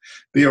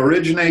 They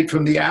originate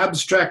from the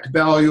abstract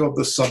value of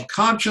the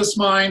subconscious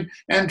mind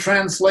and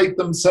translate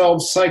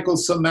themselves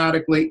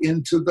psychosomatically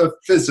into the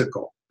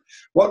physical.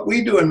 What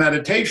we do in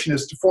meditation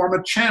is to form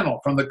a channel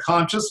from the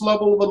conscious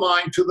level of the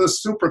mind to the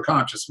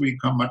superconscious. We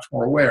become much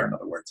more aware, in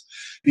other words.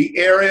 The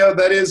area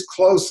that is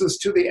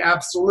closest to the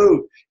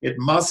absolute. It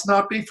must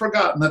not be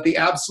forgotten that the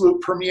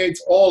absolute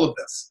permeates all of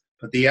this,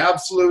 but the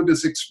absolute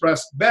is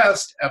expressed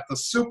best at the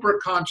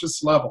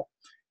superconscious level,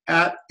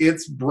 at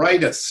its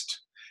brightest.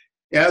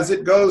 As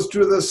it goes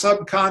through the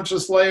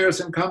subconscious layers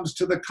and comes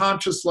to the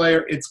conscious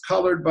layer, it's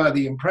colored by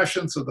the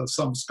impressions of the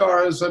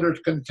samskaras that are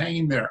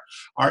contained there.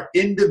 Our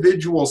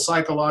individual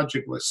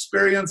psychological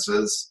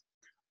experiences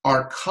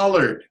are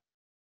colored,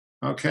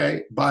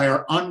 okay, by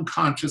our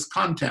unconscious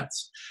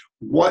contents.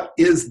 What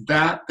is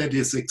that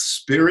is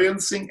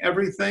experiencing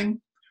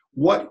everything?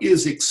 What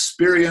is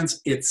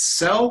experience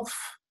itself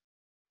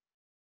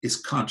is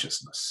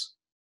consciousness.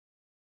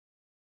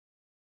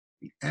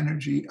 The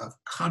energy of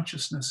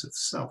consciousness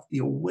itself, the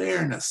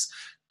awareness,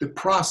 the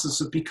process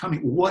of becoming.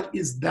 What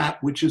is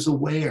that which is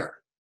aware?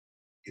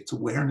 It's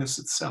awareness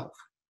itself.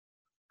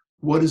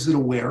 What is it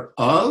aware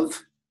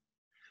of?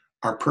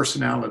 Our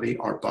personality,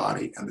 our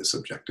body, and the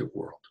subjective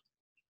world.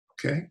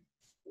 Okay?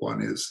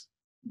 One is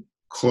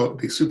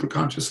the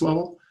superconscious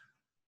level.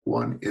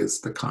 One is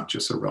the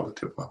conscious or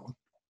relative level.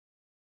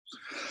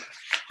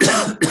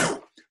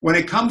 When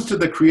it comes to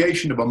the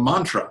creation of a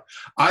mantra,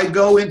 I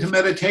go into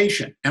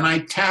meditation and I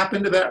tap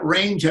into that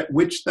range at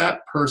which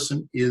that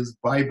person is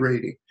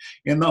vibrating.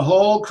 In the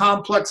whole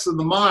complex of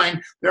the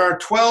mind, there are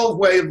 12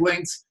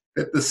 wavelengths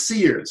that the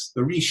seers,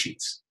 the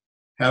rishis,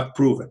 have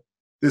proven.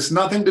 There's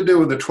nothing to do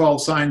with the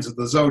 12 signs of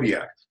the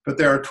zodiac, but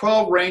there are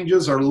 12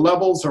 ranges or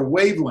levels or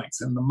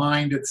wavelengths in the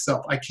mind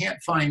itself. I can't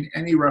find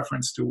any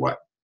reference to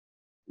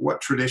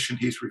what tradition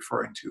he's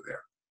referring to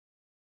there.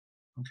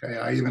 Okay,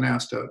 I even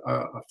asked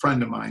a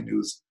friend of mine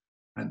who's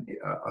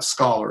a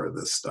scholar of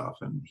this stuff,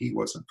 and he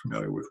wasn't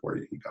familiar with where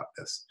he got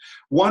this.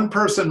 One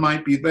person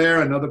might be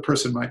there, another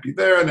person might be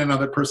there, and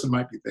another person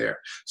might be there.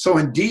 So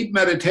in deep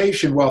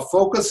meditation, while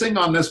focusing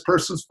on this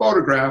person's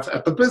photograph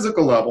at the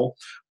physical level,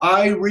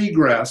 I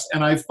regress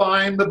and I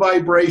find the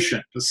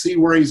vibration to see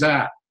where he's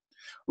at.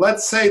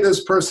 Let's say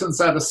this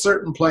person's at a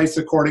certain place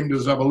according to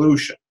his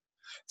evolution.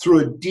 Through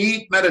a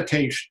deep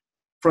meditation,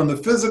 from the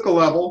physical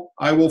level,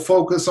 I will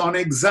focus on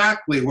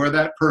exactly where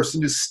that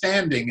person is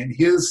standing in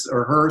his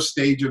or her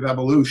stage of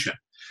evolution.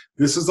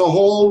 This is a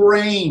whole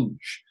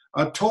range,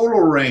 a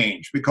total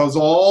range, because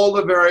all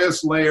the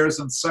various layers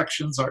and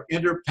sections are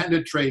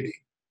interpenetrating.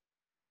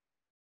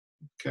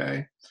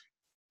 Okay?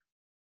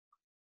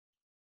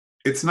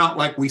 It's not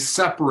like we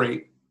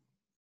separate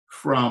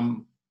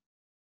from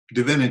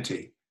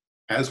divinity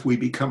as we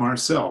become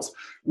ourselves.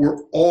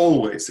 We're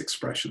always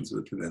expressions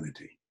of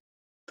divinity.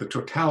 The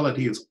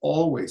totality is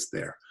always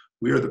there.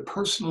 We are the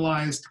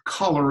personalized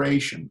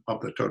coloration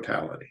of the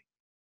totality.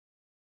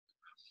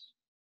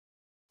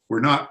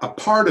 We're not a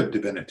part of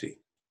divinity.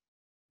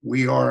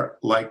 We're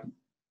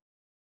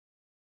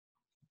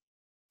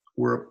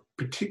a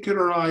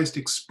particularized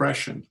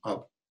expression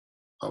of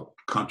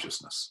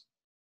consciousness.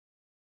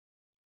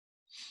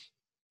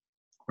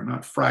 We're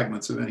not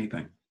fragments of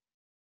anything.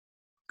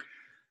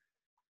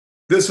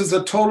 This is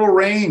a total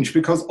range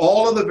because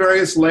all of the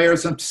various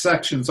layers and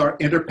sections are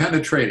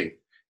interpenetrating.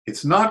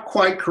 It's not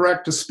quite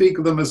correct to speak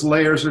of them as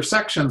layers or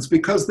sections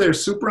because they're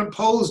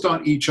superimposed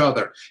on each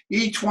other.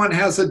 Each one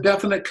has a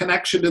definite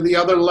connection to the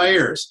other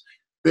layers.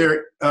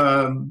 They're,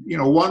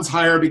 one's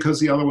higher because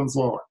the other one's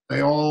lower.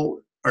 They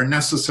all are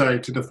necessary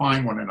to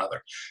define one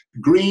another.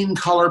 Green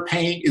color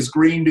paint is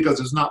green because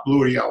it's not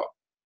blue or yellow.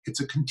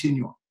 It's a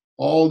continuum.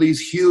 All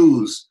these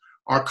hues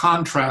are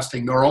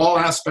contrasting. They're all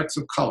aspects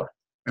of color.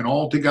 And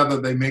all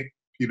together they make,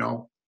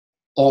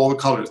 all the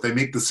colors. They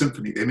make the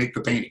symphony. They make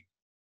the painting.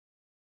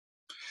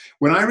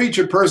 When I reach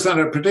a person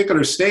at a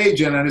particular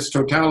stage and at his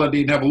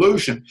totality and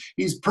evolution,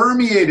 he's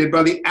permeated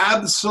by the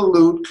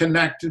absolute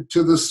connected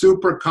to the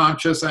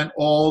superconscious and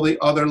all the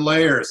other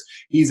layers.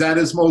 He's at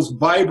his most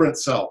vibrant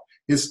self,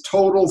 his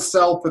total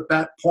self at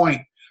that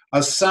point.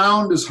 A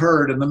sound is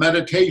heard in the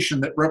meditation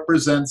that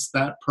represents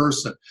that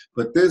person,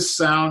 but this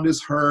sound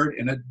is heard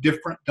in a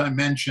different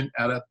dimension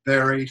at a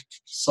very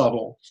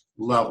subtle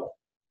level.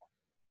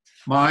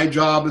 My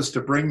job is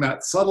to bring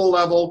that subtle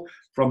level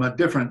from a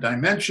different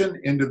dimension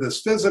into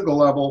this physical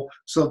level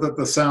so that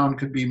the sound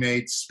can be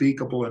made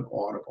speakable and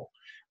audible.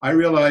 I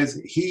realize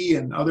he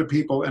and other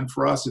people, and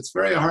for us, it's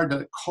very hard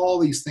to call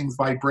these things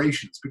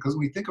vibrations because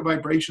when we think of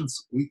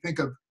vibrations, we think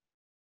of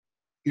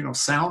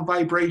sound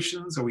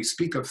vibrations, or we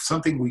speak of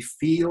something we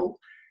feel,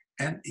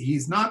 and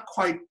he's not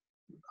quite,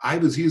 I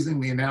was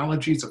using the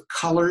analogies of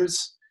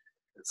colors.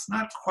 It's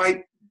not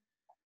quite,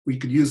 we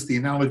could use the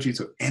analogies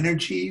of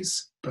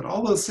energies, but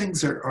all those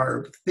things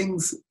are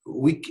things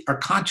our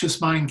conscious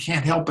mind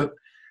can't help but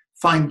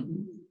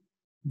find,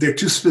 they're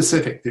too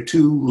specific, they're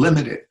too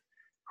limited,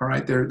 all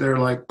right? They're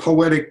like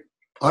poetic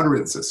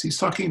utterances. He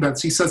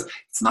says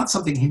it's not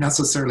something he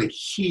necessarily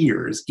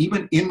hears,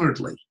 even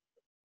inwardly.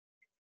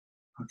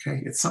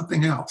 Okay, it's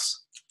something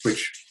else,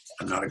 which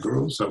I'm not a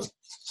guru, so.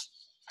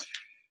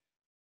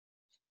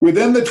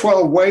 Within the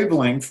 12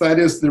 wavelengths, that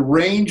is the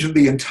range of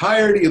the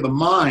entirety of the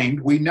mind,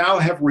 we now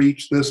have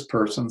reached this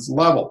person's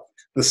level.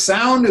 The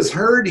sound is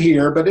heard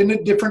here, but in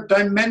a different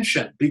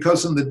dimension,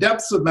 because in the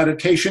depths of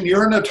meditation,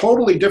 you're in a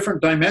totally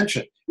different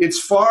dimension. It's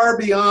far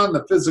beyond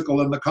the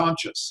physical and the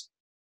conscious.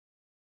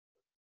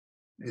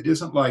 It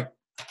isn't like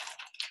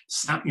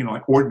sound,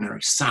 like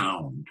ordinary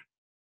sound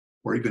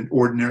or even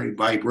ordinary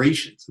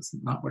vibrations. It's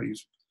not what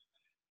he's.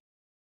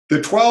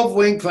 The 12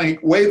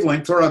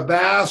 wavelengths are a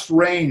vast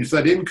range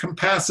that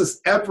encompasses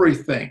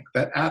everything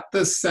that at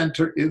the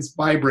center is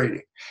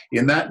vibrating.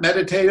 In that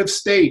meditative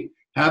state,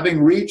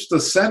 having reached the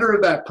center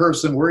of that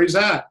person where he's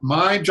at,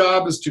 my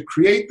job is to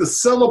create the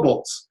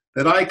syllables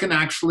that I can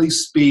actually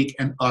speak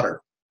and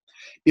utter.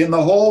 In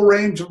the whole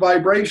range of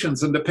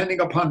vibrations, and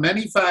depending upon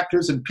many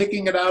factors and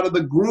picking it out of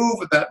the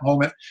groove at that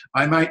moment,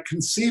 I might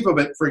conceive of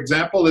it, for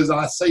example, as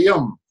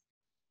asayum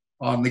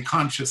on the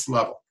conscious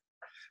level.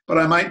 But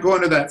I might go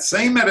into that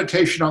same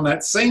meditation on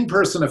that same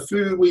person a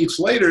few weeks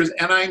later,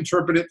 and I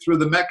interpret it through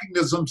the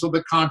mechanisms of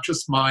the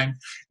conscious mind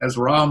as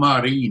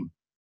Ramarim,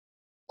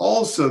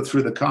 also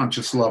through the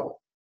conscious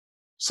level.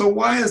 So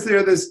why is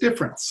there this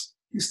difference?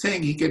 He's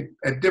saying he could,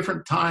 at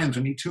different times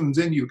when he tunes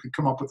in, you could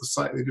come up with a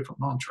slightly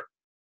different mantra.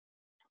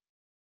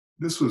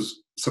 This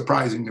was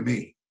surprising to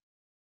me.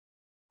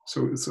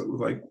 So it's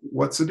like,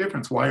 what's the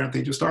difference? Why aren't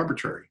they just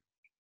arbitrary?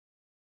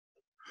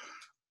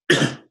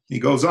 He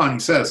goes on, he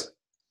says,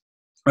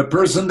 a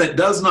person that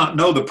does not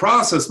know the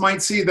process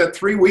might see that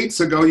 3 weeks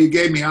ago you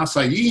gave me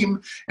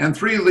asayim, and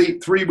three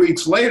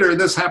weeks later,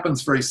 this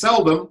happens very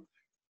seldom.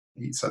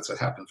 He says it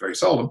happens very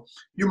seldom.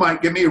 You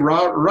might give me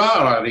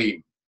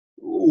rararim.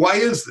 Why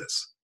is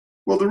this?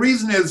 Well, the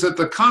reason is that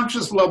the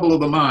conscious level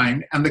of the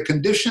mind and the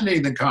conditioning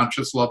of the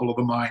conscious level of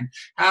the mind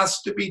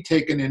has to be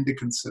taken into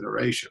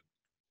consideration.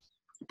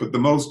 But the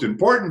most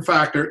important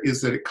factor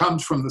is that it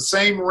comes from the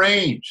same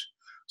range,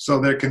 so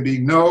there can be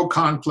no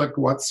conflict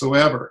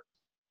whatsoever.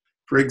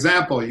 For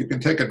example, you can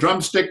take a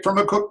drumstick from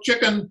a cooked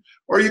chicken,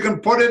 or you can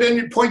point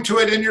to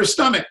it in your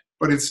stomach,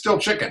 but it's still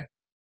chicken.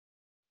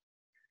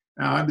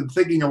 Now, I've been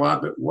thinking a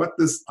lot about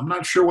I'm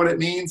not sure what it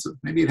means.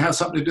 Maybe it has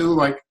something to do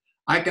like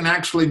I can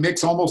actually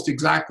mix almost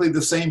exactly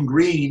the same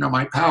green on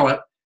my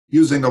palette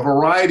using a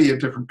variety of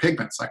different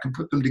pigments. I can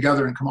put them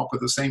together and come up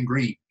with the same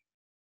green.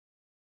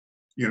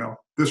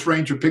 This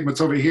range of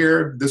pigments over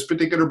here, this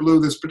particular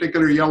blue, this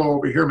particular yellow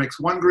over here makes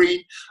one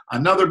green,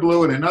 another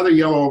blue and another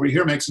yellow over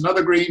here makes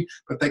another green,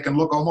 but they can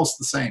look almost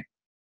the same.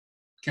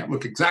 Can't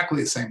look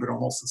exactly the same, but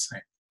almost the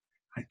same.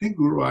 I think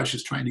Gururaj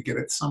is trying to get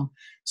at some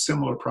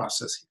similar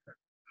process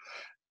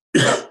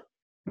here.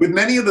 With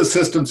many of the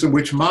systems in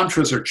which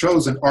mantras are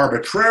chosen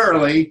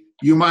arbitrarily,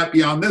 you might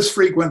be on this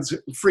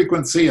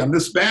frequency on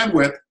this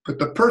bandwidth, but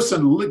the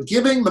person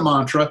giving the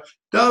mantra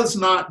does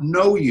not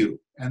know you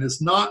and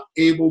is not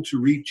able to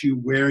reach you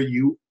where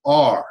you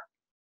are,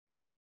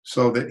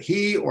 so that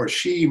he or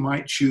she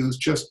might choose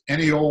just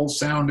any old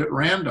sound at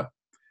random.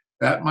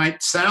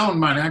 That sound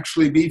might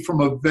actually be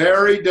from a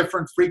very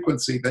different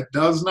frequency that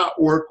does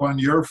not work on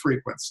your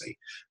frequency.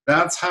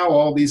 That's how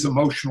all these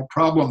emotional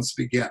problems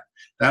begin.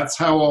 That's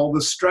how all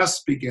the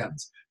stress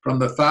begins. From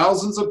the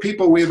thousands of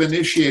people we have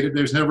initiated,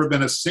 there's never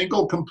been a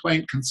single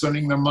complaint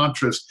concerning their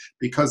mantras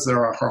because they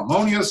are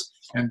harmonious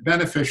and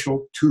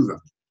beneficial to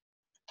them.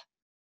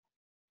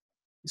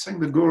 He's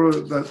saying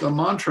the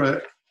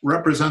mantra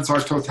represents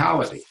our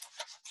totality.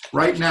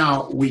 Right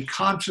now, we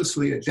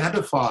consciously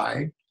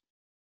identify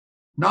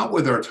not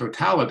with our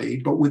totality,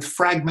 but with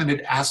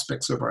fragmented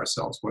aspects of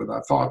ourselves, whether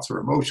our thoughts or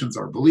emotions,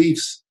 our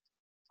beliefs,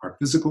 our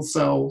physical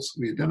selves.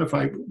 We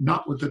identify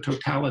not with the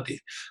totality.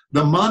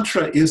 The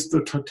mantra is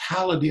the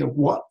totality of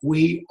what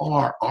we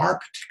are, our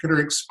particular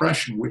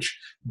expression, which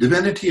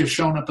divinity has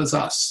shown up as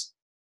us.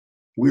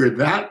 We're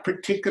that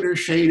particular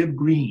shade of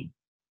green.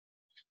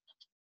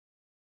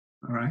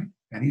 All right?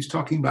 And he's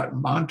talking about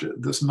mantra.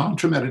 This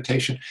mantra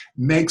meditation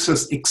makes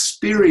us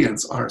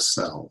experience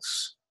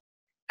ourselves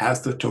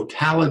as the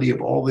totality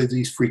of all of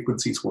these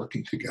frequencies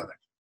working together.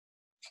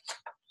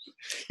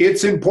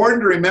 It's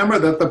important to remember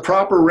that the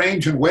proper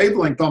range and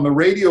wavelength on the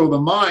radio of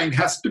the mind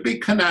has to be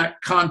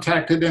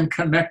contacted and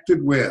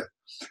connected with.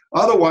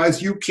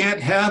 Otherwise, you can't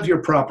have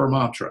your proper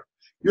mantra.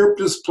 You're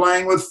just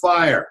playing with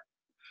fire.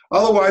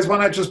 Otherwise, why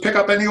not just pick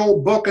up any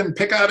old book and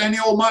pick out any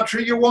old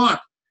mantra you want?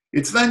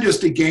 It's then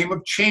just a game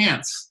of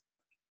chance.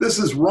 This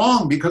is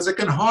wrong because it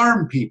can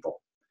harm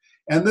people.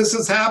 And this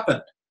has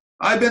happened.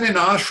 I've been in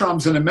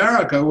ashrams in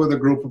America with a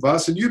group of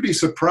us, and you'd be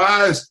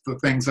surprised at the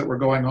things that were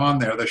going on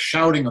there, the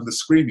shouting and the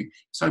screaming.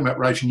 He's talking about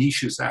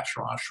Rajneesh's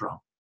ashram.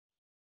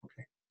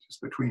 Okay,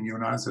 just between you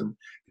and us. And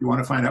if you want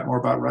to find out more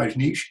about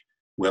Rajneesh,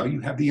 well,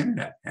 you have the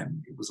internet,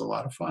 and it was a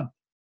lot of fun.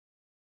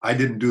 I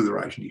didn't do the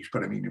Rajneesh,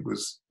 but I mean,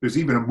 there's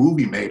even a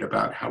movie made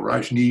about how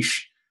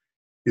Rajneesh,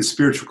 his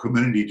spiritual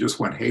community just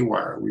went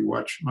haywire.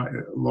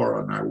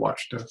 Laura and I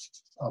watched a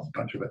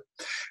bunch of it.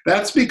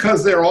 That's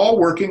because they're all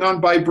working on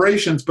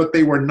vibrations, but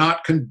they were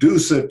not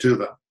conducive to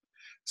them.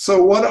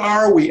 So what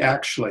are we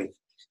actually?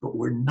 But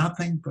we're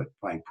nothing but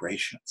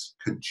vibrations,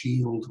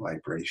 congealed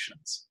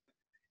vibrations.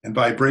 And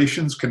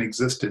vibrations can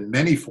exist in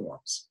many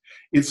forms.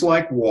 It's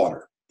like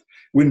water.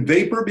 When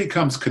vapor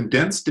becomes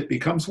condensed, it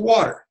becomes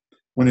water.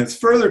 When it's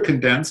further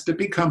condensed, it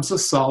becomes a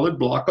solid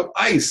block of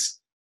ice.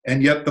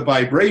 And yet the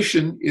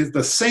vibration is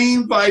the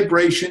same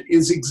vibration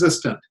is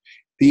existent.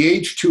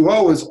 The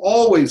H2O is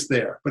always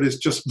there, but it's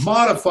just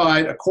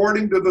modified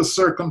according to the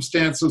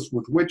circumstances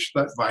with which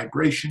that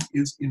vibration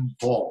is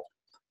involved.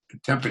 The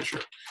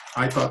temperature.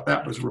 I thought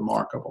that was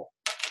remarkable.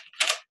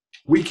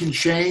 We can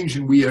change,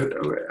 and we,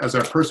 as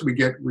our person, we're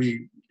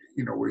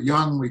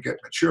young, we get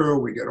mature,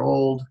 we get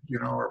old,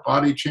 our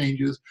body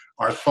changes,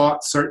 our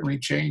thoughts certainly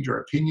change, our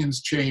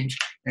opinions change,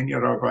 and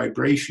yet our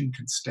vibration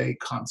can stay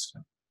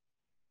constant.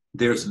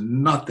 There's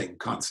nothing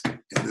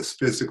constant in this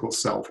physical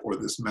self or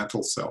this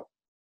mental self.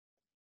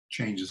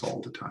 Changes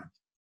all the time.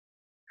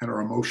 And our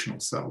emotional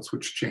selves,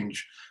 which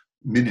change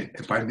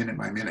minute by minute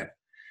by minute.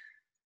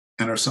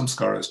 And our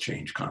samskaras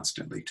change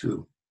constantly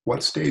too.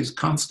 What stays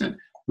constant?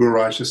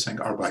 Gururaj is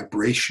saying our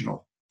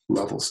vibrational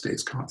level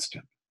stays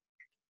constant.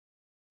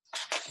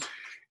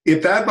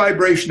 If that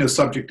vibration is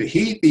subject to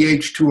heat, the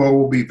H2O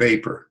will be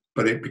vapor,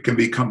 but it can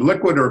become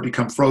liquid or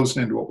become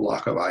frozen into a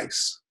block of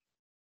ice.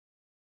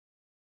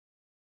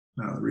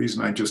 Now, the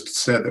reason I just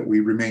said that we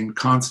remain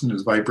constant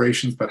is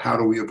vibrations, but how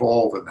do we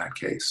evolve in that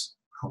case?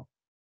 Well,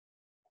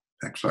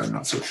 actually, I'm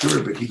not so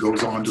sure, but he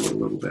goes on to it a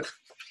little bit.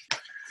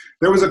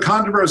 There was a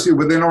controversy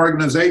within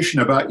organization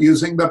about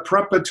using the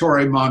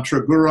preparatory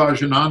mantra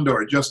Gururaj Ananda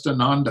or just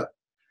Ananda.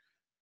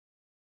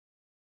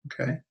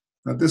 Okay,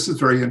 now this is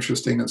very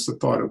interesting. It's the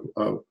thought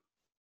of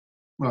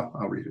well,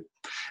 I'll read it.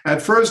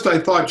 At first, I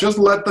thought, just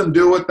let them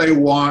do what they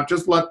want.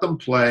 Just let them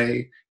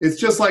play. It's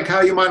just like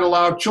how you might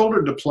allow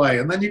children to play,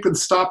 and then you can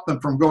stop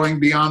them from going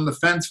beyond the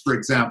fence, for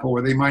example,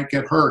 where they might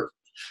get hurt.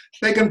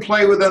 They can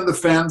play within the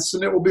fence,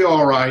 and it will be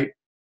all right.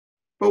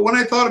 But when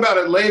I thought about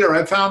it later,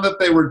 I found that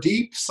there were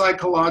deep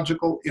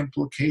psychological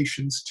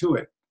implications to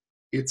it.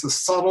 It's a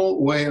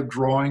subtle way of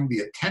drawing the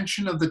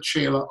attention of the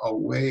chela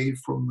away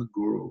from the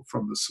guru,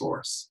 from the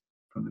source,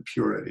 from the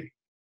purity.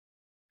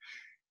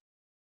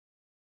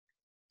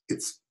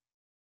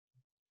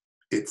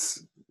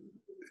 It's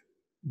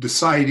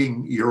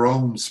deciding your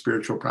own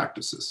spiritual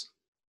practices.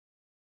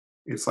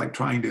 It's like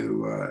trying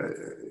to,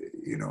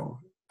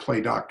 play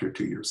doctor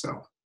to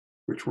yourself,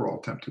 which we're all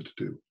tempted to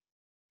do.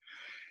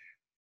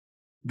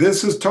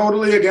 This is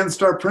totally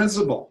against our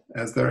principle,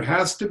 as there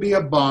has to be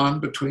a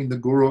bond between the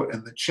guru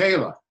and the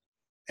chela,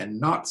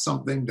 and not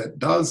something that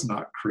does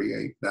not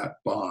create that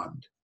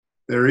bond.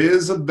 There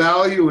is a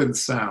value in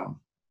sound.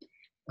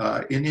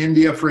 In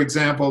India, for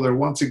example, there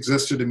once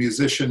existed a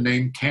musician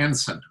named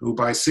Tansen, who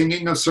by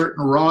singing a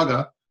certain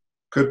raga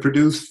could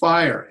produce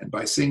fire, and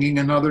by singing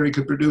another he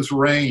could produce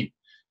rain.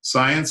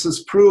 Science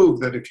has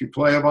proved that if you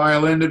play a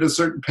violin at a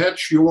certain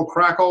pitch, you will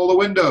crack all the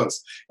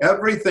windows.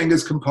 Everything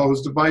is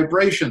composed of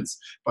vibrations.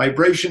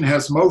 Vibration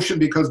has motion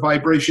because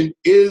vibration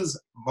is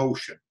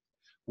motion.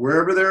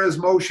 Wherever there is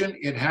motion,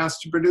 it has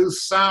to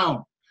produce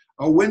sound.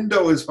 A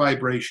window is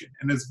vibration,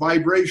 and it's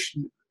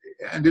vibration,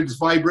 and it's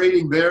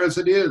vibrating there as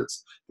it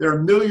is. There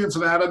are millions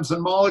of atoms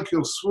and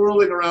molecules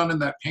swirling around in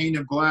that pane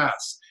of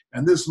glass,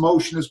 and this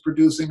motion is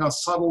producing a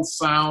subtle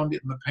sound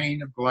in the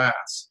pane of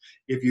glass.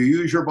 If you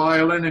use your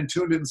violin and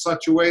tune it in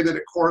such a way that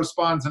it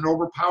corresponds and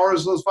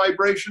overpowers those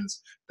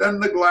vibrations, then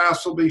the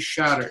glass will be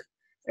shattered.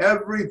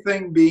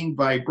 Everything being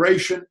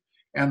vibration,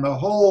 and the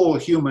whole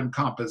human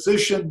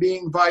composition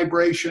being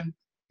vibration,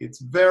 it's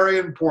very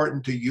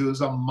important to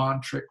use a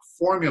mantric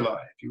formula,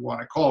 if you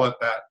want to call it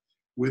that,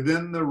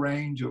 within the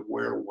range of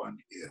where one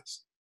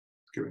is.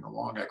 Giving a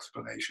long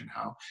explanation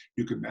how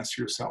you can mess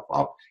yourself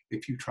up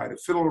if you try to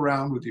fiddle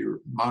around with your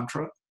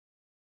mantra,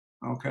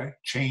 okay,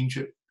 change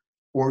it,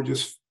 or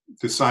just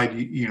decide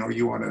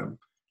you want to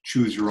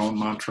choose your own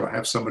mantra,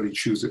 have somebody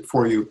choose it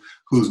for you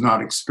who's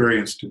not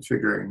experienced in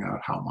figuring out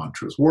how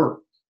mantras work.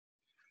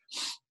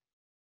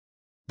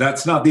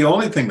 That's not the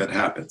only thing that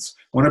happens.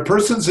 When a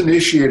person's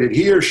initiated,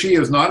 he or she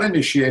is not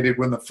initiated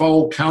when the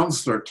full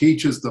counselor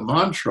teaches the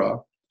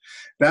mantra.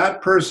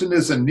 That person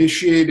is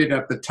initiated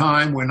at the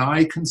time when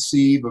I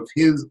conceive of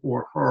his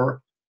or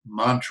her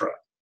mantra.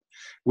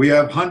 We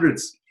have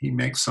hundreds, he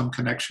makes some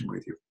connection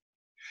with you.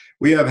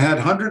 We have had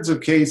hundreds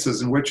of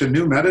cases in which a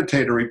new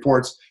meditator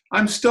reports,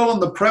 I'm still in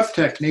the prep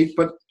technique,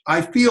 but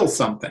I feel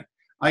something.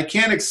 I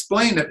can't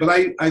explain it, but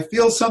I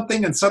feel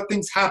something and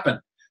something's happened.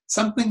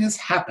 Something has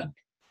happened.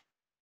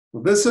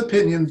 Well, this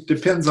opinion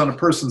depends on a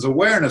person's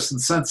awareness and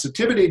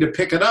sensitivity to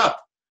pick it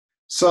up.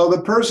 So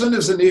the person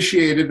is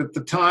initiated at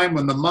the time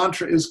when the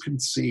mantra is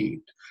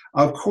conceived.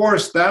 Of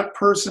course, that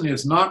person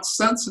is not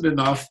sensitive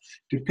enough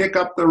to pick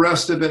up the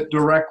rest of it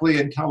directly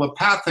and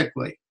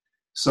telepathically.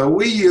 So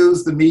we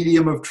use the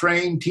medium of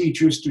trained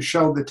teachers to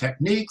show the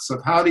techniques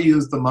of how to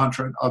use the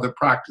mantra and other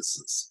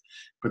practices.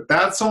 But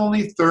that's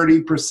only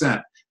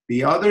 30%.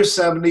 The other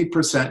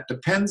 70%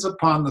 depends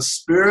upon the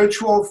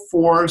spiritual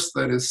force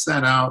that is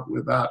sent out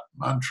with that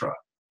mantra.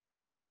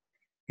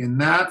 In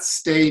that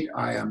state,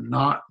 I am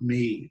not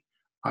me.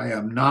 I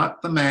am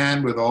not the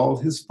man with all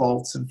his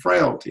faults and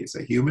frailties,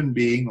 a human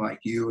being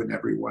like you and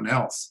everyone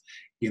else.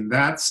 In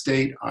that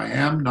state, I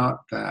am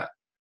not that.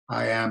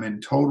 I am in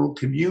total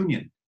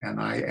communion, and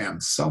I am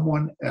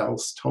someone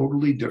else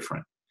totally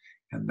different.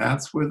 And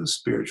that's where the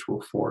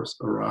spiritual force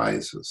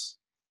arises.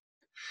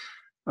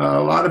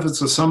 A lot of us,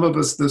 so some of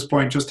us at this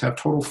point, just have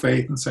total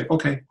faith and say,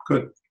 okay,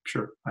 good,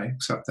 sure, I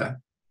accept that.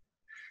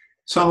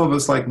 Some of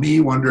us, like me,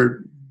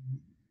 wondered,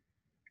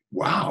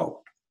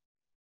 wow,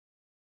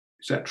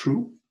 is that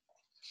true?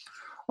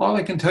 All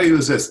I can tell you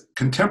is this: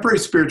 contemporary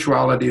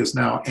spirituality is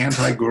now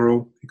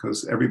anti-guru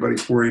because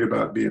everybody's worried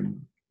about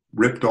being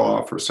ripped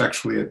off or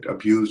sexually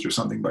abused or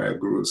something by a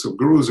guru. So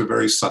gurus are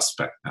very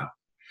suspect now.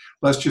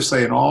 Let's just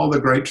say in all the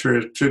great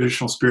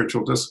traditional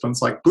spiritual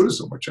disciplines like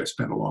Buddhism, which I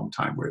spent a long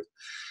time with,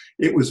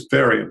 it was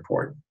very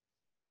important.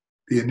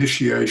 The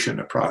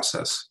initiation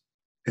process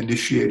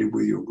initiated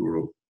with your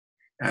guru.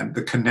 And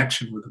the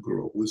connection with the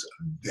guru was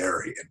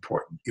very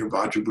important. Your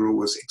Vajraguru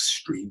was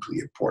extremely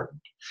important.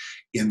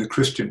 In the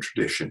Christian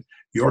tradition,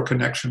 your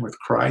connection with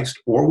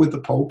Christ or with the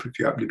Pope, if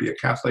you happen to be a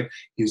Catholic,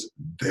 is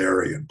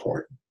very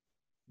important,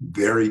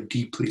 very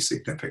deeply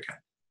significant,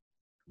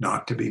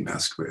 not to be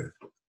messed with.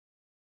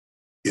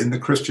 In the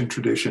Christian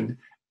tradition,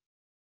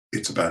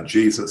 it's about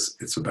Jesus.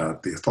 It's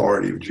about the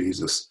authority of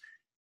Jesus.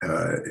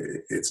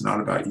 It's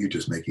not about you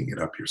just making it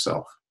up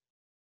yourself.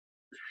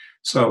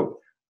 So,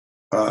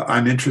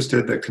 I'm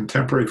interested that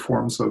contemporary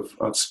forms of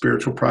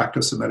spiritual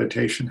practice and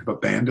meditation have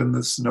abandoned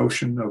this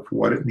notion of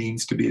what it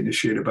means to be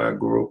initiated by a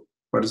guru.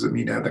 What does it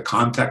mean to have the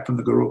contact from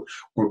the guru,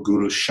 or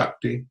guru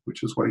shakti,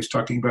 which is what he's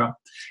talking about?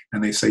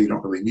 And they say you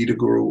don't really need a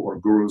guru, or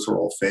gurus are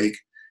all fake,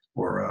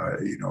 or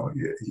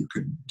you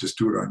can just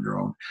do it on your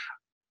own.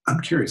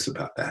 I'm curious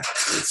about that.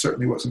 It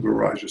certainly wasn't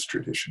Gururaj's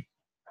tradition.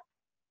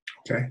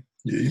 Okay,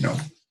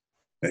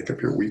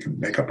 we can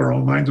make up our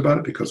own minds about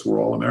it because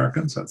we're all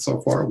Americans, and so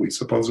far we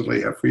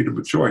supposedly have freedom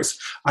of choice.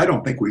 I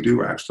don't think we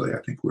do, actually.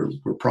 I think we're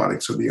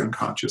products of the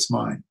unconscious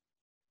mind.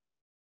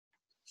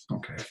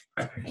 Okay,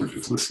 I think we're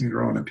just listening to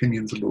our own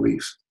opinions and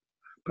beliefs.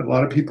 But a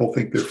lot of people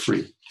think they're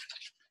free.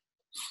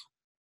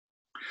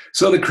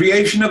 So the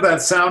creation of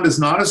that sound is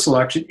not a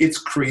selection, it's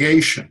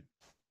creation.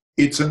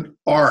 It's an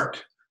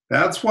art.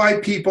 That's why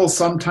people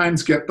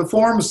sometimes get the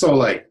form so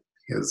late.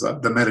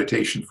 The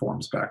meditation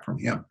forms back from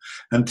him.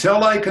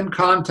 Until I can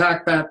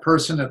contact that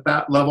person at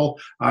that level,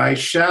 I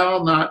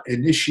shall not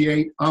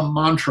initiate a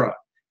mantra.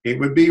 It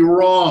would be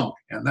wrong,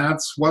 and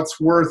that's what's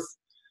worth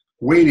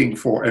waiting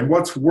for. And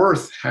what's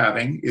worth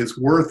having is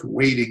worth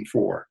waiting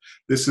for.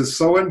 This is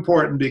so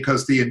important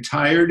because the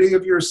entirety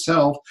of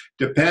yourself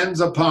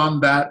depends upon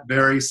that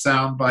very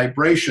sound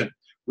vibration,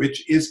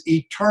 which is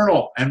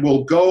eternal and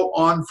will go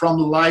on from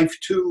life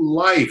to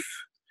life.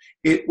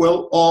 It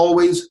will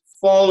always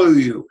follow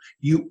you.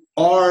 You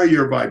are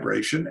your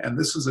vibration, and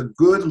this is a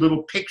good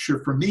little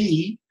picture for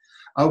me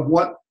of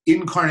what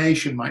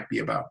incarnation might be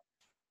about.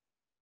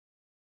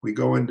 We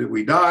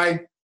die,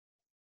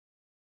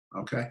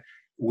 okay?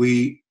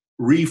 We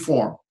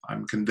reform.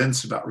 I'm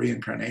convinced about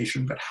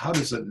reincarnation, but how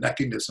does the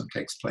mechanism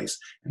take place?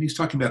 And he's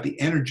talking about the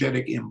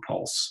energetic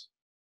impulse.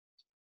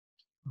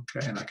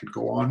 Okay, and I could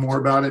go on more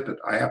about it, but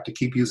I have to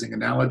keep using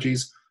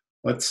analogies.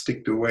 Let's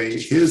stick to the way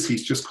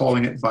he's just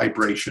calling it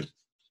vibration.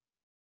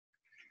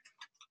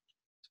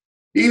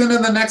 Even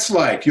in the next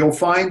life, you'll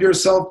find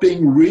yourself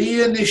being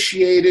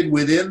reinitiated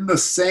within the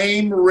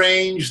same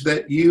range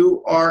that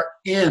you are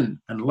in,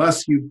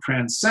 unless you've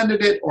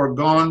transcended it or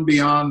gone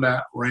beyond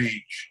that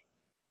range.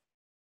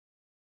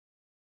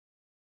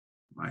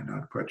 I'm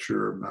not quite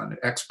sure. I'm not an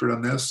expert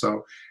on this,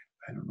 so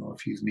I don't know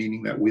if he's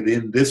meaning that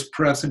within this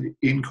present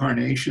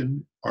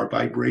incarnation, our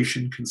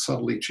vibration can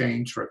subtly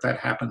change, or if that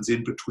happens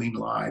in between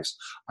lives.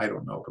 I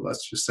don't know, but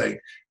let's just say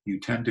you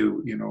tend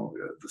to,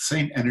 the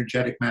same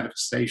energetic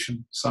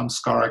manifestation, some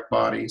scaric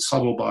body,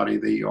 subtle body,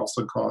 they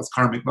also call it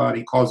karmic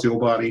body, causal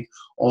body,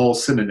 all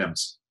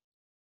synonyms.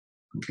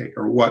 Okay,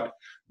 or what?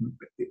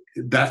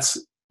 That's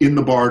in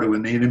the bardo,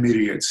 in the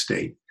intermediate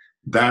state.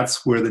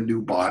 That's where the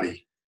new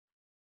body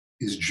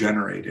is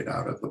generated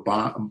out of.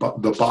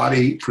 The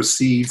body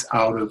proceeds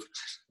out of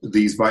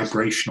these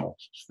vibrational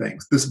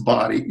things. This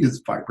body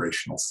is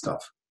vibrational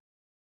stuff.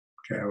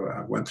 Okay,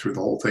 I went through the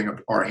whole thing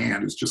of our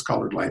hand is just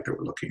colored light that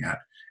we're looking at.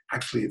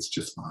 Actually, it's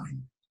just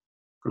mind.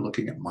 We're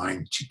looking at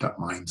mind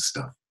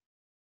stuff.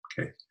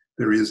 Okay,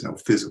 there is no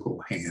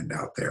physical hand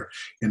out there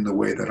in the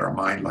way that our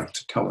mind likes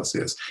to tell us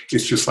is.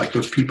 It's just like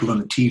those people on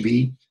the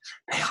TV.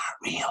 They aren't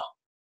real.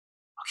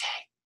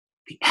 Okay,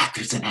 the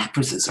actors and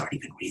actresses aren't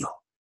even real.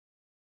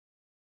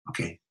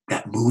 Okay,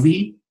 that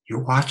movie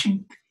you're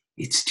watching,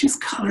 it's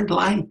just colored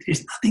light.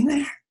 There's nothing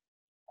there.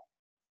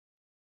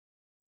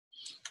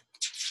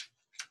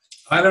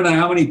 I don't know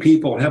how many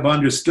people have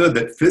understood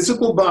that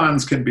physical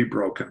bonds can be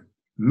broken.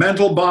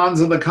 Mental bonds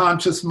of the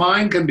conscious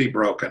mind can be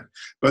broken.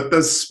 But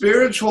the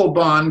spiritual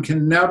bond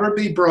can never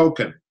be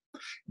broken.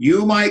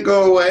 You might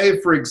go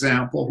away, for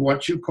example,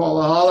 what you call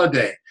a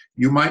holiday.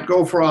 You might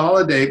go for a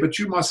holiday, but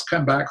you must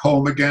come back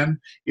home again.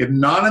 If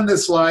not in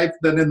this life,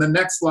 then in the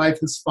next life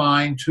is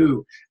fine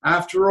too.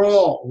 After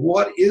all,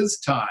 what is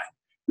time?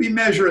 We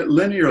measure it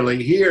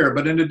linearly here,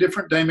 but in a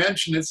different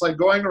dimension, it's like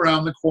going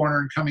around the corner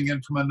and coming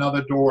in from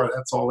another door.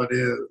 That's all it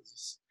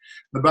is.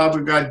 The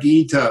Bhagavad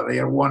Gita, they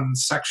have one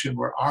section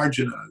where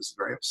Arjuna is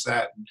very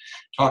upset and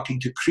talking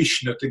to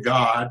Krishna, to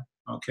God,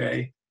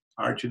 okay?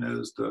 Arjuna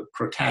is the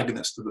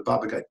protagonist of the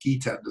Bhagavad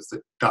Gita. There's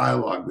the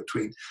dialogue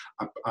between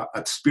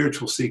a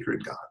spiritual seeker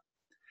and God.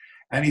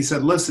 And he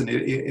said, listen,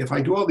 if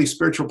I do all these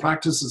spiritual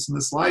practices in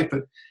this life,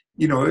 but,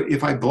 you know,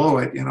 if I blow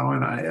it, you know,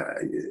 and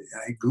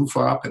I goof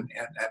up and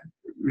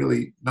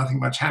really nothing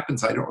much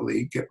happens, I don't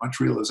really get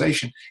much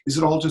realization. Is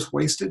it all just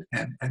wasted?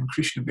 And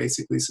Krishna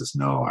basically says,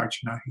 no,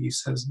 Arjuna. He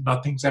says,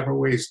 nothing's ever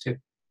wasted.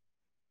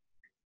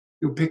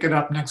 You'll pick it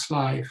up next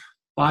life,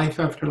 life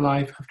after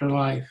life after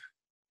life.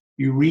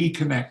 You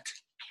reconnect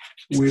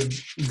with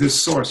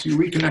this source. You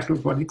reconnect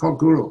with what he called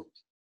Guru,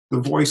 the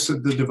voice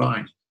of the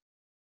divine.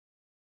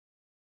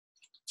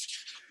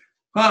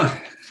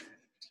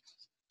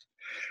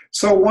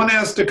 So one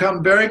has to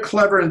become very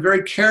clever and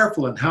very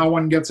careful in how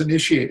one gets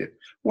initiated.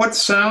 What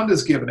sound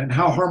is given and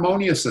how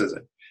harmonious is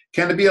it?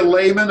 Can it be a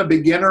layman, a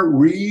beginner,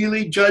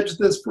 really judge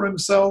this for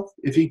himself?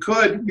 If he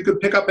could, you could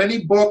pick up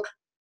any book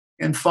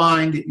and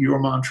find your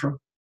mantra.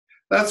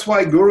 That's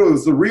why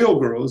gurus, the real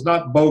gurus,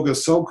 not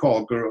bogus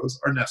so-called gurus,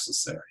 are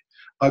necessary.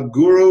 A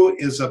guru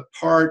is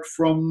apart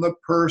from the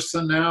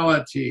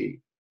personality.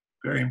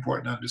 Very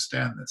important to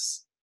understand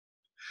this.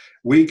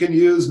 We can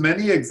use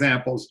many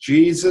examples.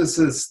 Jesus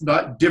is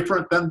not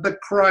different than the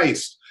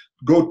Christ.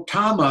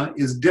 Gautama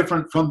is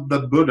different from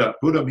the Buddha.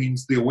 Buddha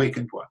means the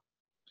awakened one.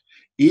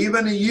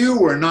 Even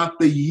you are not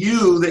the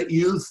you that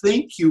you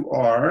think you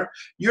are.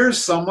 You're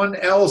someone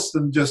else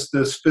than just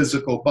this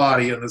physical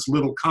body and this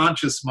little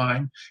conscious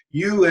mind.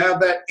 You have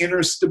that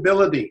inner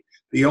stability.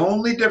 The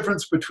only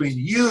difference between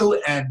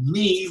you and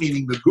me,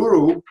 meaning the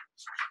guru,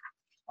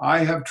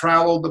 I have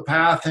traveled the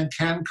path and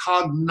can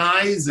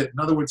cognize it. In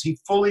other words, he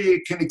fully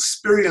can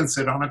experience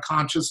it on a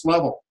conscious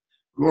level.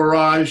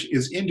 Gururaj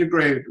is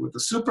integrated with the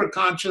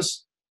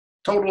superconscious,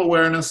 total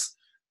awareness,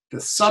 the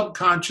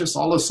subconscious,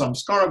 all the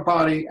samskara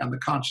body, and the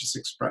conscious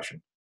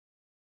expression.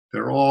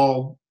 They're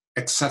all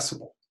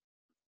accessible.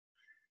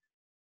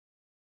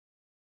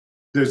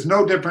 There's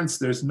no difference.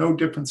 There's no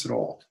difference at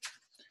all.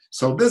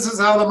 So this is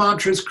how the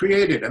mantra is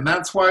created, and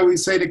that's why we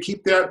say to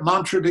keep that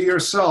mantra to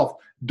yourself.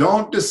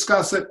 Don't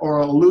discuss it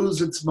or it'll lose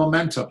its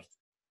momentum.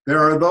 There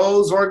are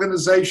those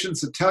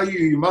organizations that tell you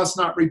you must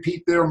not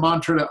repeat their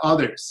mantra to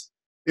others.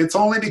 It's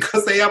only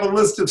because they have a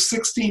list of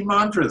 16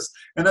 mantras.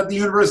 And at the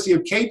University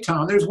of Cape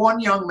Town, there's one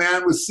young man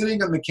who was sitting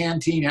in the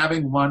canteen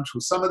having lunch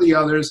with some of the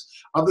others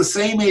of the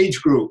same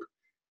age group.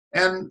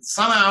 And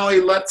somehow he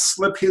let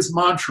slip his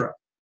mantra.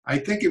 I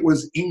think it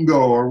was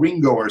Ingo or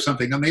Ringo or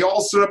something. And they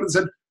all stood up and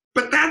said,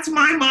 but that's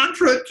my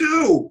mantra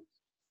too.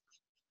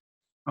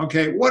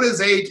 Okay, what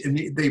is age?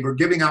 And they were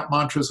giving out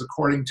mantras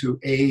according to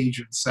age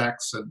and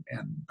sex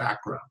and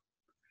background.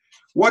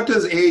 What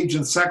does age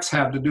and sex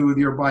have to do with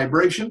your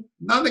vibration?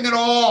 Nothing at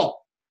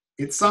all.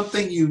 It's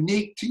something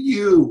unique to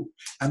you.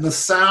 And the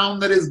sound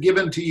that is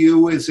given to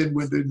you is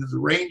within the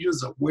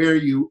ranges of where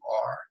you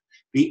are.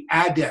 The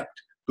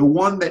adept, the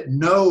one that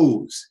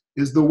knows,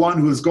 is the one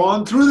who has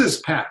gone through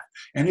this path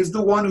and is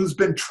the one who's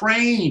been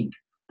trained,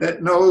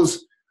 that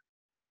knows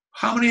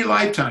how many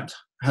lifetimes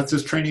has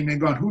this training been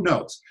gone? Who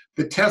knows?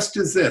 The test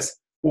is this.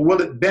 Well,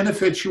 will it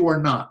benefit you or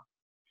not?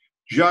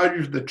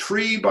 Judge the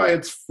tree by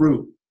its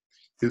fruit.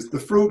 Is the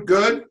fruit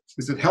good?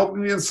 Is it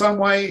helping me in some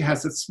way?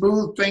 Has it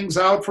smoothed things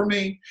out for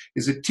me?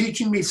 Is it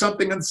teaching me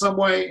something in some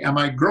way? Am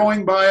I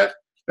growing by it?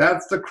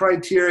 That's the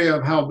criteria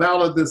of how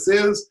valid this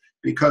is,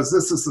 because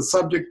this is a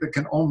subject that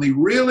can only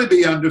really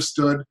be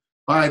understood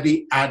by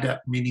the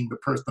adept, meaning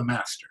the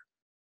master.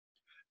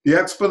 The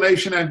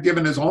explanation I've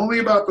given is only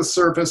about the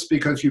surface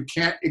because you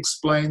can't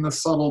explain the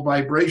subtle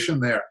vibration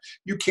there.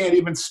 You can't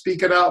even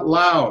speak it out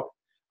loud.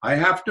 I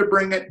have to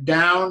bring it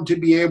down to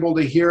be able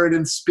to hear it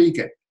and speak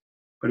it.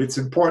 But it's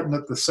important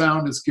that the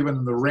sound is given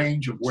in the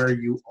range of where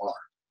you are.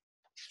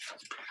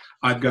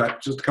 I've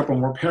got just a couple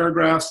more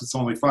paragraphs. It's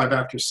only 5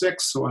 after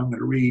 6, so I'm going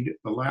to read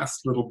the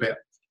last little bit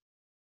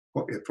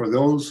for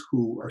those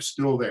who are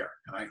still there,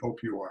 and I hope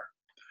you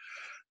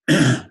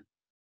are.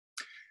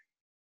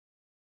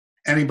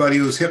 Anybody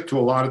who's hip to a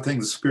lot of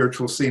things, the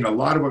spiritual scene, a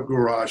lot of what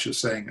Gururaj is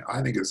saying,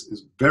 I think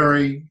is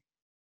very,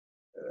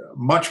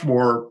 much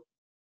more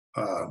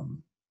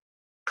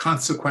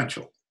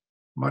consequential,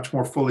 much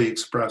more fully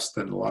expressed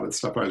than a lot of the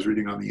stuff I was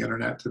reading on the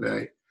internet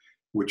today,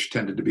 which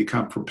tended to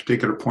become from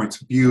particular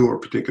points of view or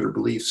particular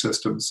belief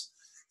systems.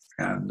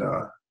 And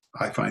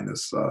I find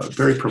this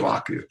very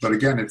provocative. But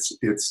again,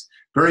 it's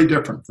very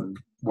different than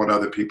what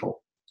other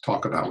people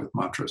talk about with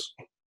mantras.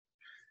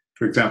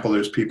 For example,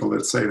 there's people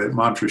that say that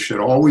mantras should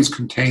always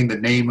contain the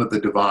name of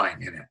the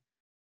divine in it.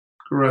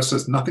 Gururaj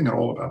says nothing at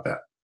all about that.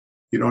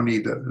 You don't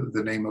need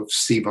the name of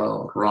Siva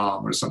or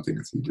Ram or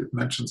something. He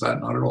mentions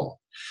that, not at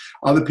all.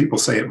 Other people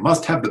say it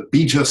must have the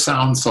bija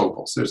sound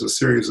syllables. There's a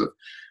series of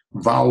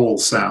vowel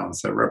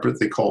sounds that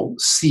they call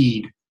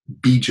seed,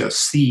 bija,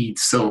 seed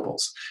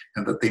syllables,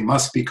 and that they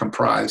must be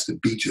comprised of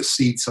bija,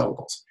 seed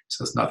syllables.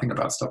 says nothing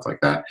about stuff like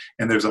that.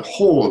 And there's a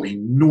whole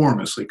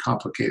enormously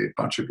complicated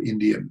bunch of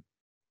Indian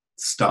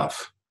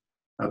stuff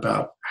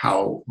about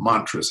how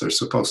mantras are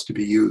supposed to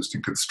be used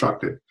and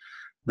constructed.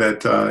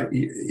 That,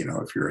 you know,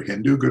 if you're a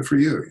Hindu, good for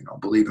you. You know,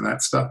 believe in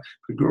that stuff.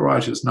 But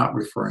Gururaj is not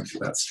referring to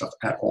that stuff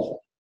at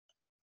all.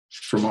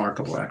 It's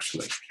remarkable,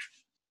 actually.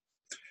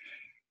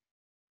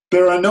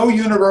 There are no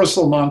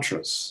universal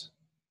mantras.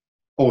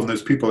 Oh, and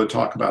there's people that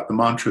talk about the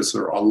mantras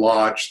are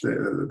lodged,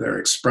 they're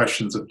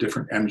expressions of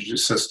different energy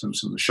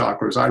systems in the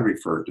chakras. I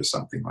refer to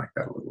something like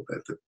that a little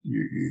bit, that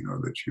you know,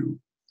 that you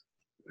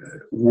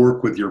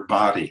work with your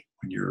body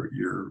when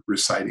you're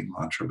reciting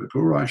mantra. But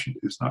Gururaj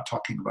is not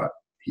talking about,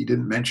 he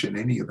didn't mention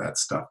any of that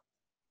stuff.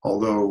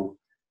 Although,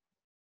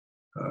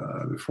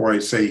 before I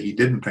say he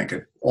didn't think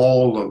it,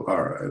 all of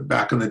our,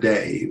 back in the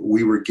day,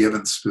 we were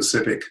given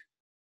specific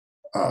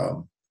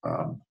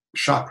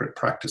chakra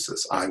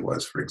practices. I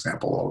was, for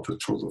example, all of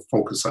it was to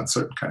focus on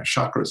certain kind of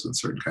chakras and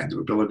certain kinds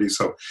of abilities.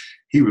 So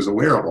he was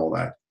aware of all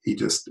that. He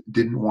just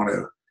didn't want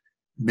to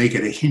make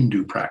it a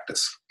Hindu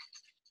practice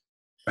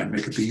and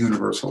make it the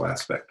universal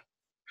aspect.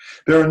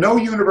 There are no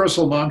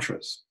universal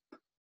mantras.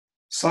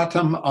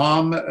 Satam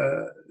Am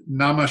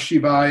Namah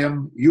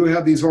Shivayam. You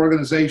have these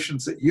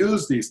organizations that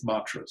use these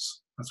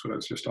mantras. That's what I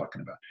was just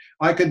talking about.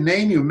 I could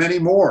name you many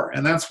more,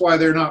 and that's why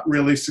they're not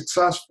really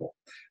successful.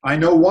 I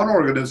know one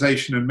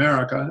organization in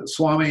America,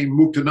 Swami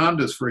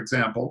Muktananda's, for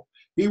example.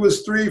 He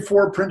was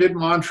 3-4 printed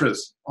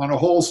mantras on a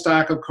whole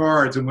stack of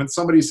cards, and when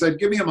somebody said,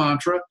 give me a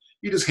mantra,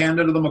 he just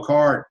handed them a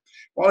card.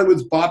 While he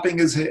was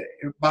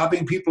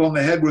bopping people on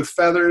the head with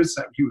feathers,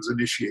 he was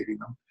initiating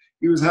them.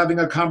 He was having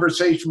a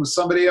conversation with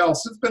somebody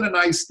else. It's been a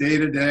nice day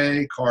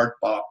today, card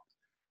bop.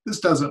 This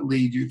doesn't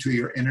lead you to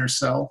your inner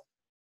self.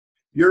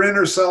 Your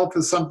inner self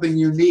is something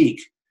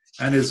unique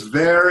and is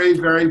very,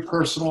 very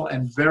personal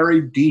and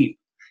very deep.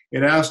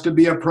 It has to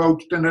be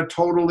approached in a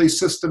totally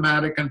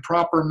systematic and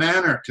proper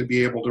manner to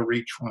be able to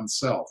reach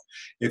oneself.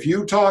 If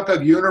you talk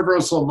of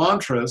universal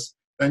mantras,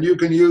 then you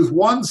can use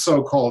one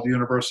so-called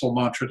universal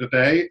mantra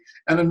today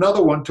and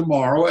another one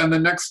tomorrow, and the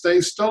next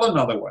day still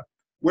another one.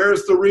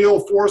 Where's the real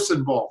force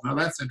involved? Now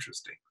that's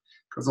interesting,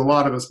 because a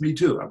lot of us, me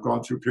too, I've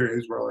gone through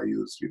periods where I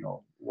use, you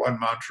know, one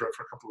mantra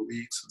for a couple of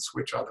weeks and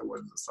switch other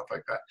ones and stuff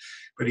like that.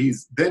 But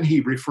then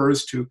he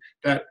refers to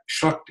that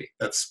Shakti,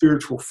 that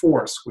spiritual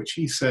force, which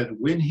he said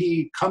when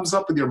he comes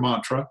up with your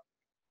mantra,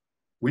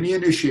 when he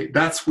initiate,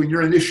 that's when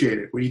you're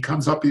initiated, when he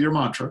comes up with your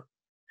mantra,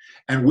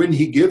 and when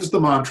he gives the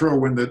mantra, or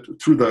when the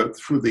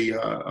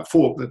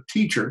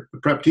teacher, the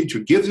prep teacher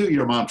gives you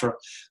your mantra,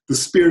 the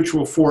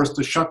spiritual force,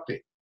 the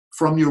Shakti,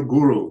 from your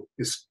guru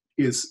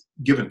is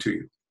given to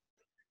you.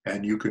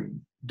 And you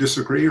can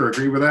disagree or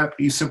agree with that.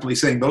 He's simply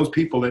saying those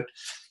people that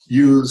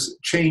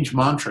change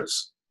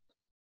mantras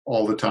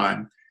all the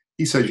time,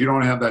 he says you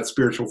don't have that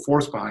spiritual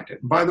force behind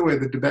it. And by the way,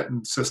 the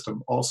Tibetan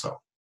system also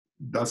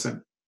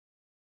doesn't.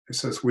 It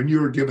says when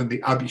you are given the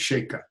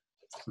abhisheka,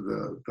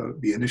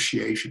 the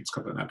initiation, it's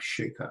called an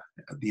abhisheka,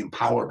 the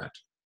empowerment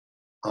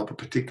of a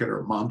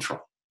particular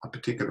mantra, a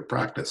particular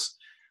practice,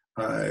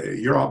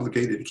 you're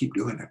obligated to keep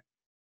doing it.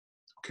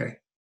 Okay.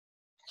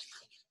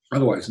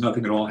 Otherwise,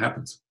 nothing at all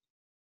happens,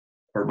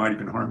 or it might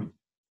even harm you.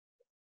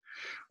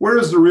 Where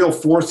is the real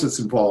force that's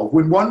involved?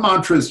 When one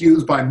mantra is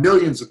used by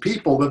millions of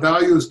people, the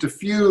value is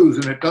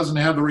diffused and it doesn't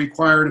have the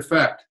required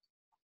effect.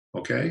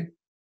 Okay,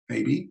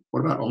 maybe.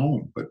 What about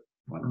Om? But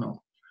I don't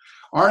know.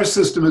 Our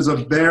system is a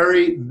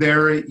very,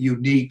 very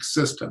unique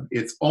system.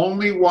 It's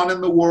only one in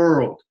the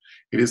world.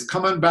 It has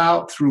come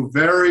about through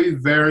very,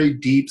 very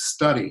deep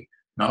study.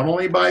 Not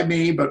only by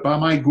me, but by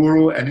my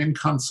guru, and in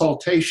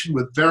consultation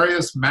with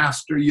various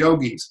master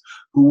yogis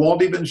who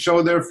won't even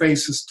show their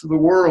faces to the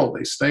world.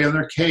 They stay in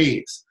their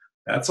caves.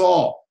 That's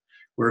all.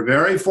 We're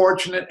very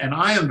fortunate, and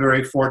I am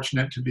very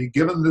fortunate to be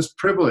given this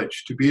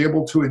privilege to be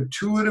able to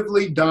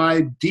intuitively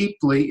dive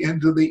deeply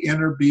into the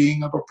inner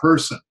being of a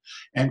person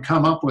and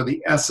come up with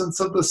the essence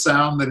of the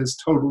sound that is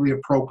totally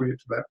appropriate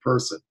to that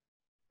person.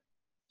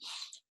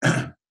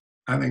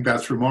 I think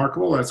that's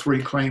remarkable. That's where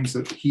he claims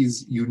that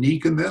he's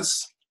unique in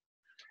this.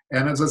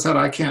 And as I said,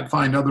 I can't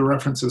find other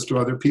references to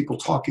other people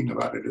talking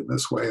about it in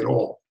this way at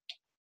all.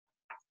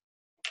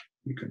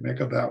 You can make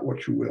of that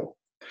what you will.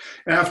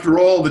 After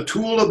all, the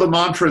tool of the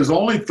mantra is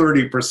only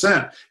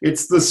 30%.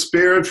 It's the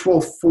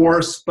spiritual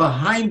force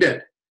behind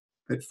it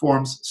that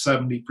forms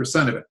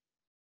 70% of it,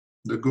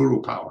 the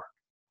guru power.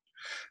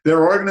 There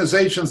are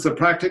organizations that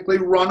practically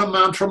run a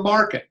mantra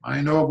market. I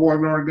know of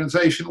one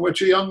organization in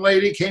which a young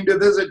lady came to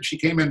visit. She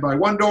came in by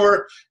one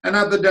door, and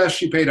at the desk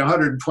she paid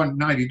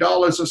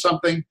 $190 or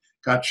something,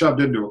 got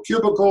shoved into a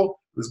cubicle,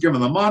 was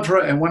given the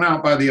mantra, and went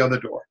out by the other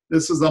door.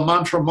 This is a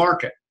mantra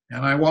market.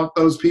 And I want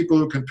those people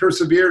who can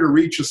persevere to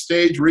reach a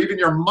stage where even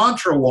your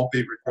mantra won't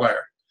be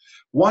required.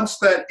 Once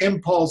that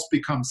impulse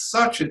becomes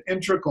such an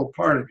integral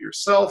part of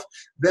yourself,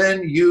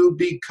 then you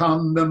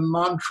become the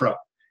mantra.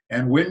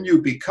 And when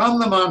you become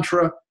the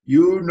mantra,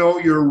 you know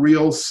your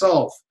real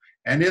self.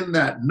 And in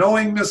that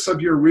knowingness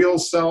of your real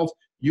self,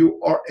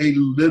 you are a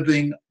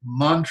living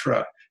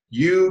mantra.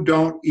 You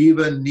don't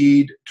even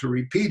need to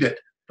repeat it.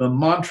 The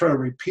mantra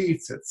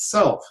repeats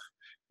itself.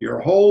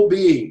 Your whole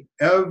being,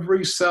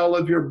 every cell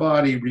of your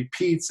body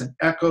repeats and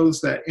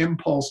echoes that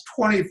impulse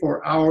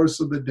 24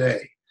 hours of the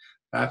day.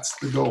 That's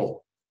the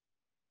goal.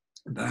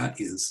 That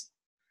is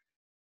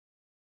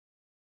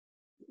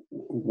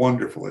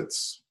wonderful.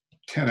 It's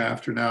 10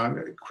 after now.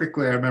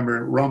 Quickly, I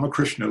remember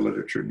Ramakrishna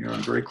literature. You know,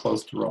 I'm very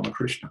close to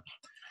Ramakrishna.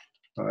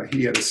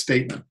 He had a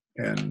statement,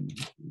 and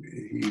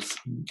he's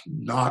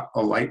not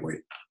a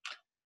lightweight,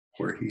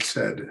 where he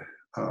said,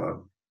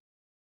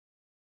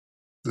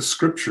 the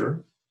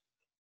scripture,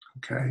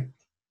 okay,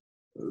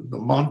 the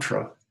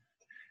mantra,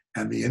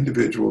 and the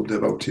individual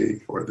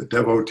devotee, or the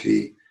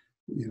devotee,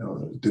 you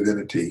know,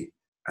 divinity,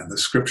 and the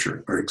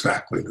scripture are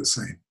exactly the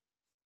same.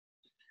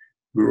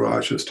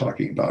 Gururaj is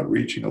talking about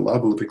reaching a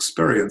level of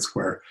experience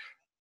where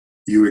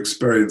you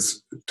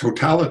experience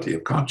totality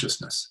of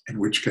consciousness, in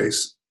which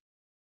case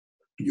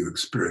you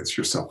experience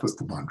yourself as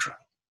the mantra,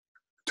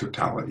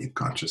 totality of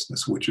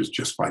consciousness, which is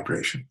just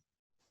vibration.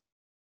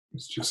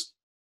 It's just,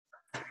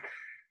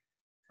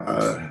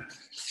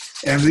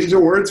 and these are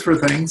words for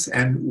things,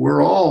 and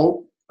we're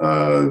all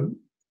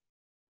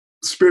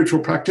spiritual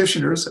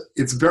practitioners.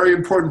 It's very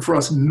important for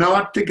us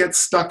not to get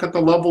stuck at the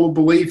level of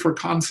belief or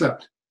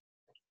concept.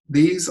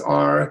 These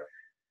are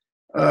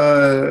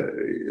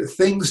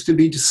things to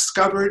be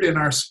discovered in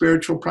our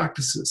spiritual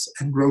practices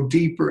and grow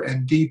deeper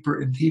and deeper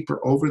and deeper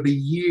over the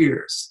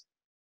years,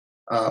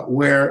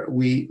 where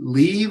we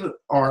leave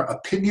our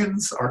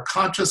opinions, our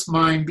conscious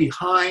mind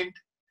behind,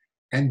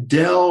 and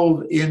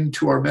delve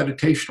into our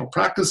meditational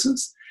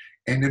practices.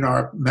 And in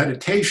our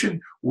meditation,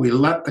 we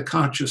let the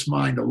conscious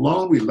mind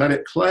alone. We let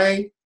it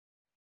play.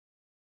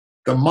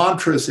 The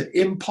mantra is an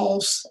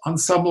impulse on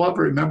some level.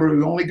 Remember,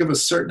 we only give a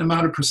certain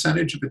amount of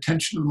percentage of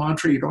attention to the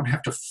mantra. You don't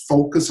have to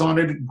focus on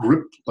it,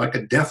 grip like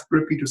a death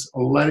grip. You just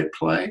let it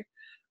play,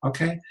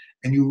 okay?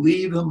 And you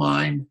leave the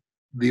mind,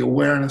 the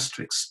awareness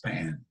to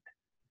expand.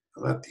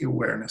 Let the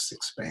awareness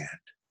expand.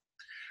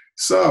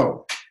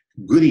 So,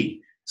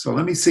 goody. So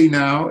let me see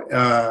now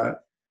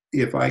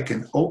if I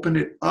can open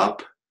it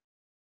up,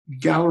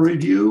 gallery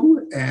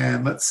view,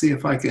 and let's see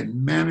if I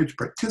can manage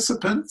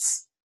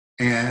participants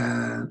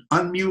and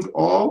unmute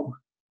all.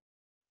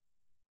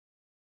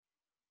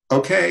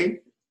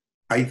 Okay,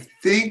 I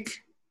think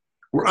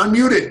we're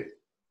unmuted.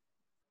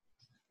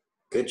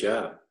 Good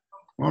job.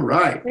 All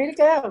right. Way to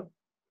go.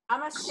 I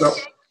must say,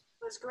 it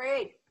was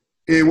great.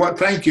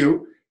 Thank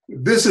you.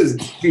 This is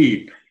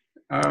deep.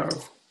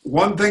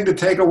 One thing to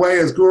take away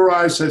is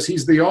Gururaj says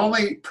he's the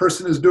only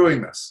person who's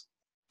doing this.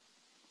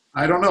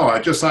 I don't know.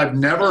 I've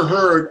never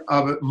heard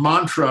of a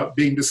mantra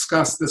being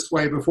discussed this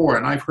way before,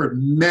 and I've heard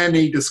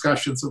many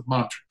discussions of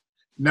mantra.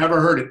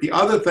 Never heard it. The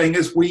other thing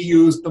is we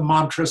use the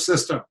mantra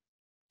system.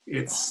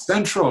 It's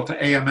central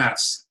to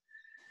AMS.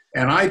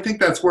 And I think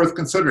that's worth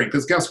considering,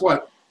 because guess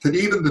what?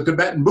 Even the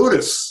Tibetan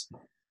Buddhists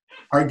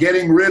are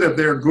getting rid of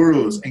their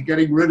gurus and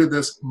getting rid of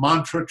this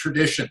mantra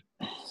tradition.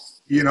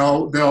 You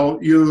know, they'll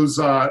use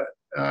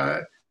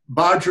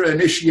Vajra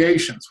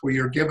initiations, where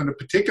you're given a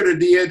particular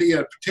deity,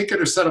 a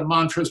particular set of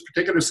mantras,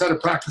 particular set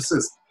of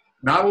practices.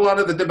 Not a lot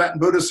of the Tibetan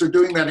Buddhists are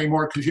doing that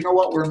anymore, because you know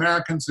what, we're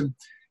Americans, and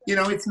you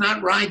know, it's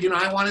not right, you know,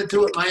 I want to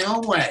do it my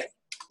own way.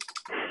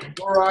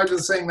 Gururaj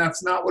is saying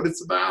that's not what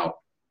it's about.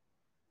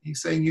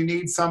 He's saying you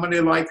need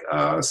somebody like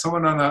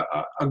someone on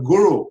a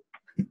guru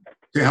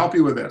to help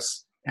you with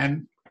this.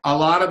 And a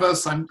lot of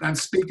us, I'm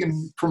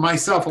speaking for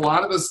myself, a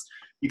lot of us,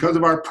 because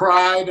of our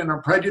pride and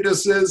our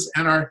prejudices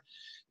and our,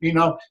 you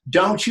know,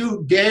 don't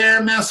you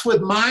dare mess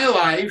with my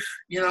life,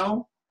 you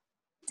know.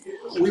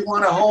 We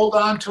want to hold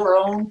on to our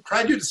own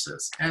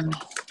prejudices. And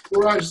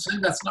Gururaj is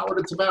saying that's not what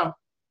it's about.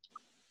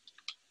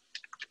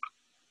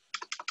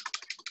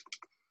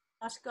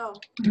 Let's go.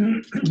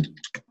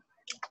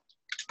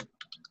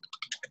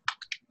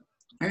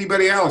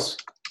 Anybody else?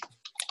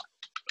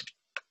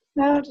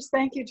 No, just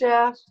thank you,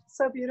 Jeff.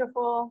 So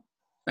beautiful.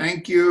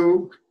 Thank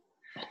you.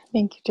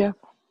 Thank you, Jeff.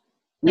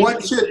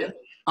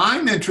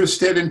 I'm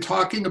interested in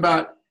talking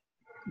about,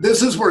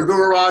 this is where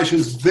Gururaj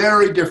is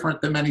very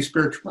different than many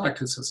spiritual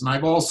practices. And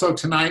I've also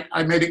tonight,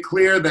 I made it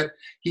clear that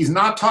he's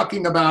not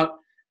talking about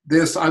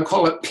this, I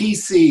call it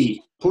PC,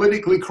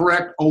 politically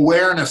correct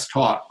awareness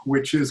talk,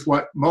 which is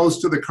what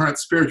most of the current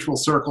spiritual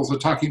circles are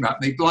talking about.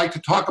 And they'd like to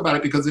talk about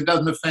it because it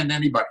doesn't offend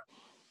anybody.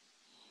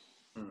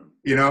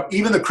 You know,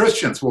 even the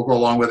Christians will go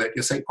along with it.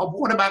 You say, oh, but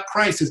what about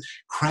Christ?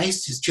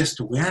 Christ is just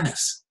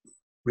awareness.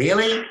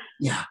 Really?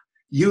 Yeah.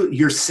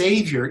 Your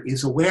Savior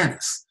is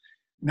awareness.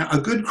 Now, a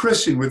good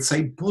Christian would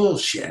say,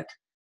 bullshit.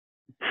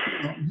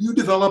 You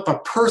develop a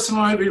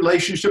personal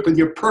relationship with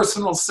your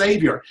personal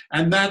Savior,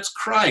 and that's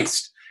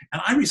Christ.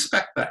 And I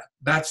respect that.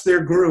 That's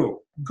their guru.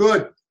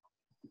 Good.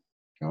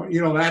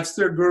 You know, that's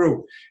their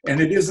guru. And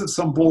it isn't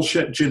some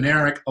bullshit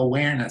generic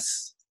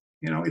awareness.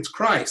 You know, it's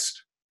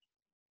Christ.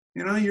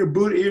 You know, your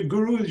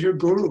guru is your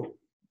guru.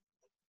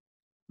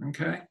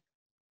 Okay?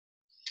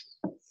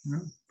 Yeah.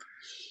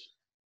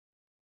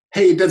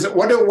 Hey,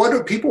 what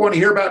do people want to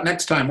hear about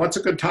next time? What's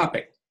a good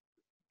topic?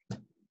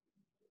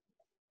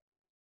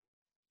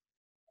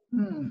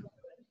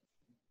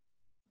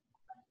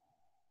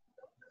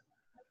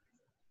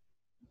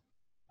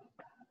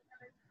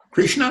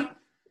 Krishna?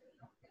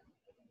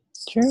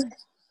 Sure.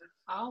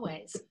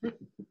 Always.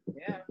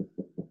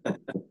 Yeah.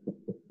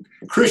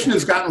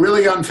 Krishna's gotten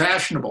really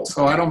unfashionable,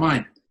 so I don't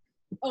mind.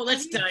 Oh,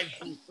 let's dive.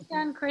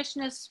 Done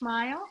Krishna's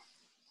smile?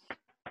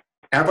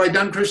 Have I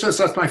done Krishna's?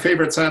 That's my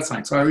favorite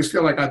satsang. So I always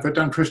feel like I've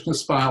done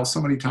Krishna's smile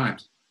so many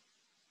times.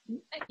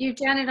 You've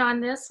done it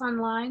on this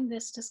online,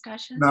 this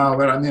discussion? No,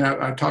 but I mean,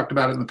 I've talked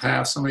about it in the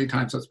past so many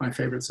times. That's my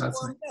favorite satsang.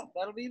 Well, yeah,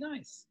 that'll be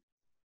nice.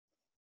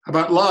 How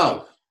about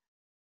love?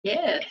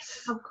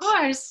 Yes. Of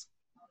course.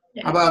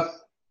 How about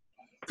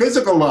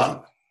physical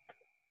love?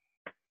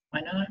 Why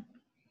not?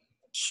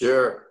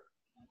 Sure.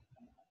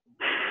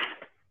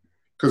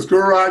 Because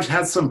Gururaj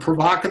has some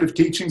provocative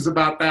teachings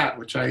about that,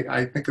 which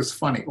I think is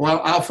funny.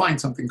 Well, I'll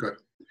find something good.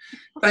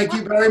 Thank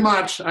you very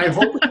much. I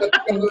hope we get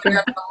together at the end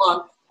of the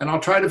month, and I'll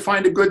try to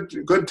find a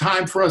good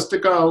time for us to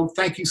go.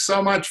 Thank you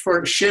so much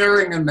for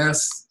sharing in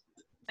this.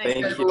 Thank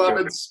you.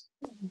 Beloveds.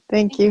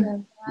 Thank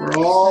you. We're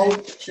all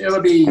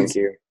Sheila bees. Thank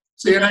you.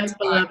 See you Good night, next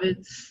time.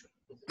 beloveds.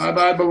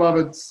 Bye-bye,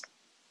 beloveds.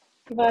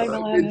 Goodbye,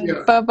 beloved.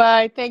 Yeah.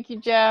 Bye-bye. Thank you,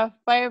 Jeff.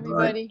 Bye,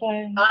 everybody.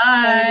 Bye. Bye.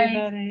 Bye,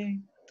 everybody.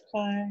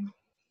 Bye.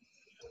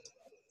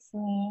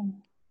 So,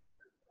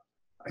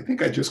 I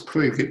think I just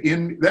clicked it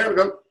in. There we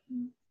go.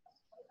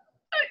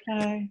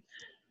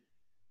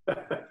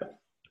 bye.